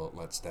all about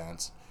Let's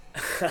Dance.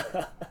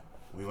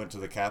 We went to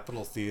the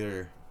Capitol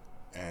Theater,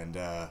 and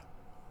the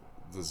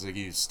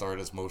Ziggy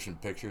Stardust motion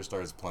picture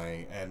starts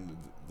playing, and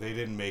they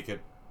didn't make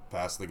it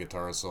past the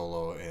guitar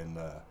solo in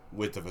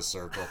Width of a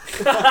Circle.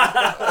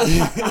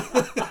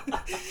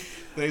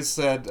 They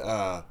said,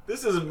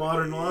 this isn't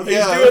Modern Love.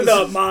 He's doing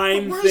the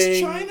mime where's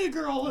thing. China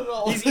Girl and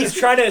all? He's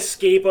trying to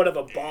escape out of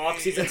a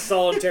box. He's in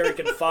solitary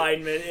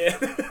confinement.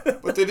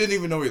 But they didn't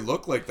even know he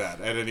looked like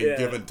that at any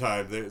given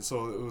time.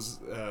 So it was...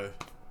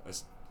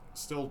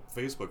 still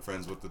Facebook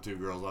friends with the 2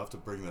 girls. I'll have to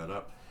bring that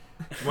up.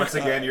 Once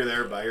again, you're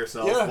there by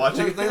yourself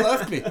watching. watching. They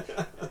left me.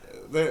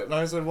 And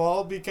I said, well,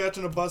 I'll be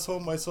catching a bus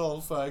home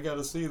myself. I got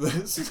to see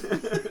this.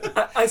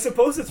 I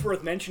suppose it's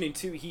worth mentioning,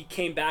 too, he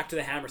came back to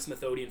the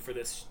Hammersmith Odeon for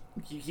this.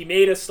 He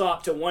made a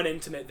stop to one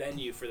intimate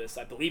venue for this.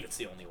 I believe it's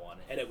the only one.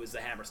 And it was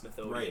the Hammersmith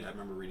Odeon. Right, I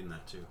remember reading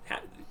that, too.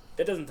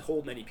 That doesn't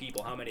hold many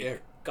people. How many? Yeah.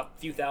 A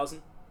few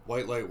thousand?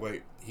 White Light,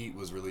 White Heat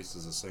was released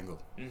as a single.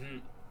 Mm-hmm.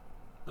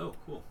 Oh,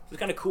 cool. It's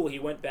kind of cool. He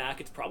went back.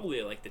 It's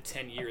probably like the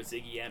 10-year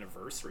Ziggy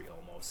anniversary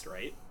almost,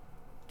 right?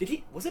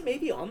 Was it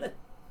maybe on the...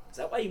 Is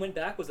that why he went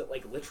back? Was it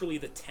like literally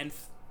the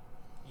 10th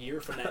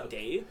year from that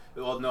day?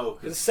 Well, no.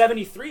 Because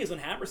 73 is when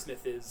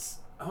Hammersmith is...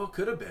 Oh, it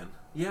could have been.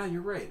 Yeah,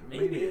 you're right.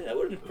 Maybe. That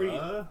would have been pretty...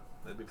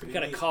 That'd be pretty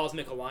kind of neat.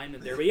 cosmic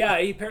alignment there. But yeah,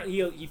 he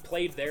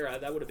played there.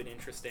 That would have been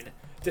interesting.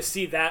 To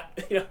see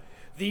that...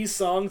 These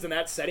songs in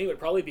that setting would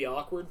probably be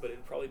awkward, but it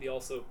would probably be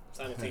also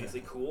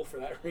simultaneously cool for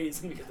that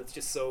reason because it's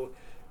just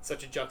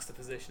such a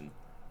juxtaposition.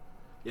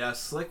 Yeah,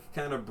 Slick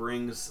kind of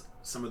brings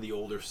some of the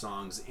older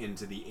songs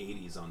into the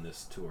 80s on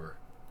this tour,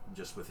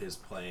 just with his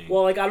playing.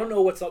 Well, like, I don't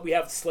know what's up. We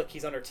have Slick,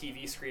 he's on our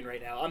TV screen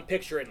right now. I'm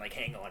picturing, like,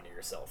 Hang On To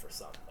Yourself or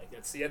something. Like,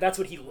 that's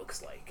what he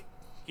looks like.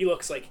 He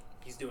looks like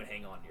he's doing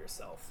Hang On To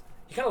Yourself.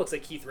 He kind of looks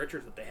like Keith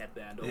Richards with the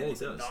headband,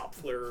 almost, yeah, he does.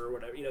 Knopfler or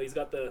whatever. He's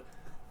got the...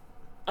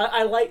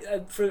 I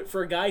like,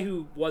 for a guy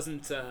who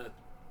wasn't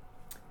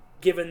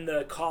given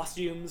the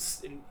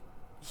costumes, and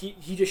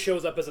he just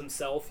shows up as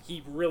himself,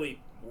 he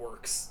really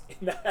works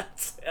in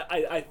that.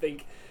 I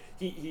think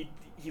he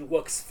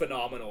looks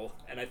phenomenal,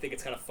 and I think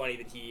it's kind of funny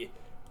that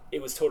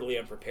it was totally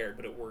unprepared,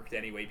 but it worked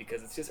anyway,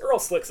 because it's just, Earl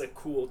Slick's a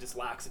cool, just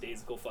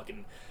lackadaisical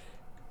fucking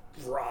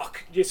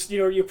rock, just,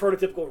 your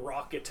prototypical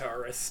rock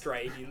guitarist,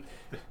 right?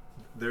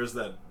 There's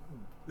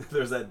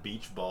that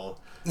beach ball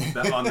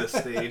that on the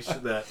stage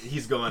that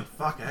he's going,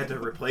 fuck, I had to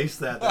replace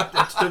that.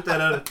 I took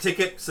that out of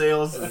ticket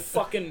sales. And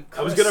fucking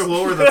I was going to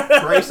lower the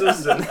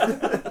prices.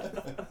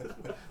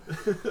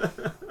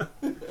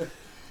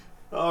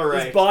 All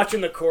right. He's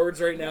botching the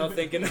chords right now,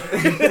 thinking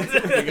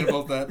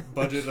about that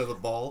budget of the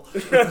ball.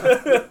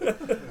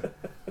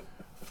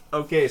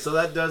 Okay, so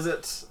that does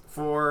it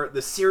for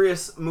the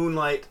Serious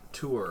Moonlight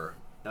Tour.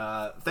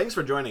 Thanks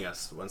for joining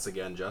us once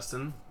again,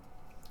 Justin.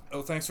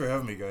 Oh, thanks for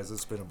having me, guys.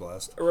 It's been a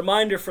blast. A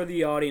reminder for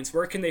the audience,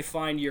 where can they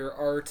find your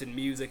art and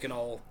music and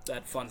all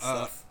that fun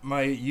stuff?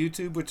 My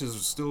YouTube, which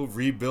is still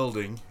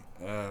rebuilding,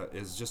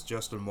 is just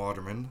Justin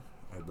Waterman,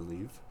 I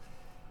believe.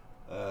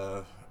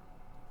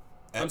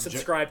 I'm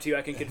subscribed to you.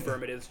 I can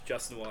confirm it is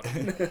Justin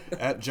Waterman.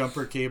 At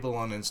Jumper Cable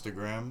on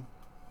Instagram.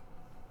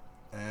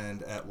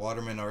 And at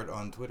Waterman Art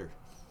on Twitter.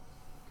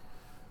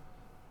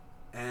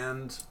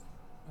 And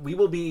we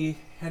will be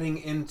heading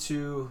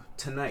into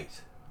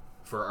tonight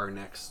for our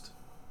next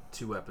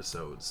 2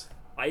 episodes.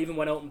 I even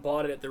went out and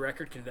bought it at the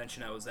record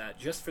convention I was at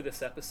just for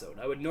this episode.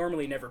 I would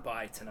normally never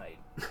buy tonight,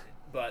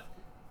 but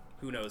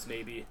who knows?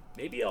 Maybe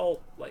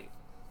I'll like.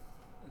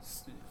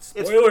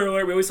 Spoiler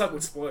alert! We always talk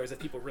about spoilers if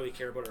people really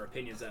care about our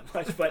opinions that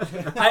much, but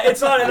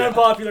it's not an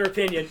unpopular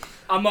opinion.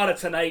 I'm not a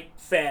Tonight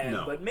fan,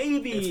 but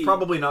maybe it's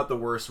probably not the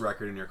worst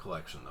record in your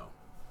collection,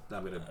 though.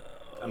 I'm gonna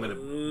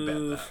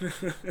bet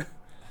that.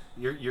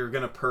 You're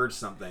gonna purge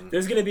something.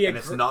 There's gonna be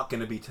it's not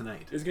gonna be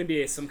tonight. There's gonna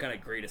be some kind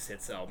of greatest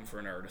hits album for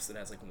an artist that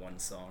has like one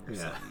song or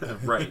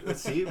something. Right.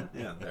 See,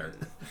 there.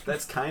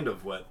 That's kind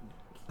of what.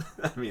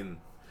 I mean,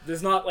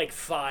 there's not like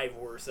 5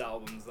 worse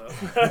albums though.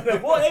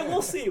 Well, hey,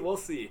 we'll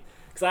see.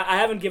 Because I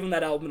haven't given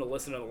that album a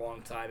listen in a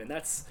long time, and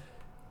that's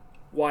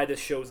why this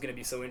show is gonna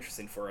be so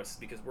interesting for us,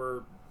 because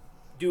we're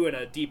doing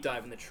a deep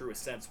dive in the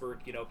truest sense. We're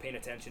paying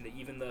attention to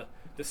even the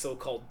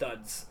so-called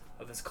duds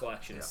of his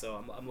collection. Yeah.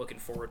 So I'm looking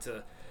forward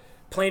to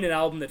playing an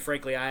album that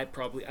frankly I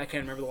can't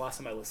remember the last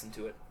time I listened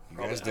to it. You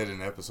guys did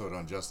an episode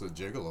on Just the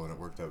Gigolo and it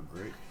worked out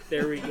great.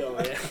 There we go.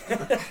 Yeah.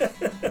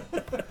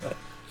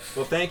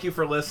 Well, thank you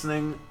for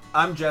listening.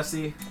 I'm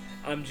Jesse.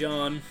 I'm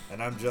John.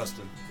 And I'm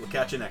Justin. We'll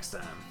catch you next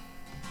time.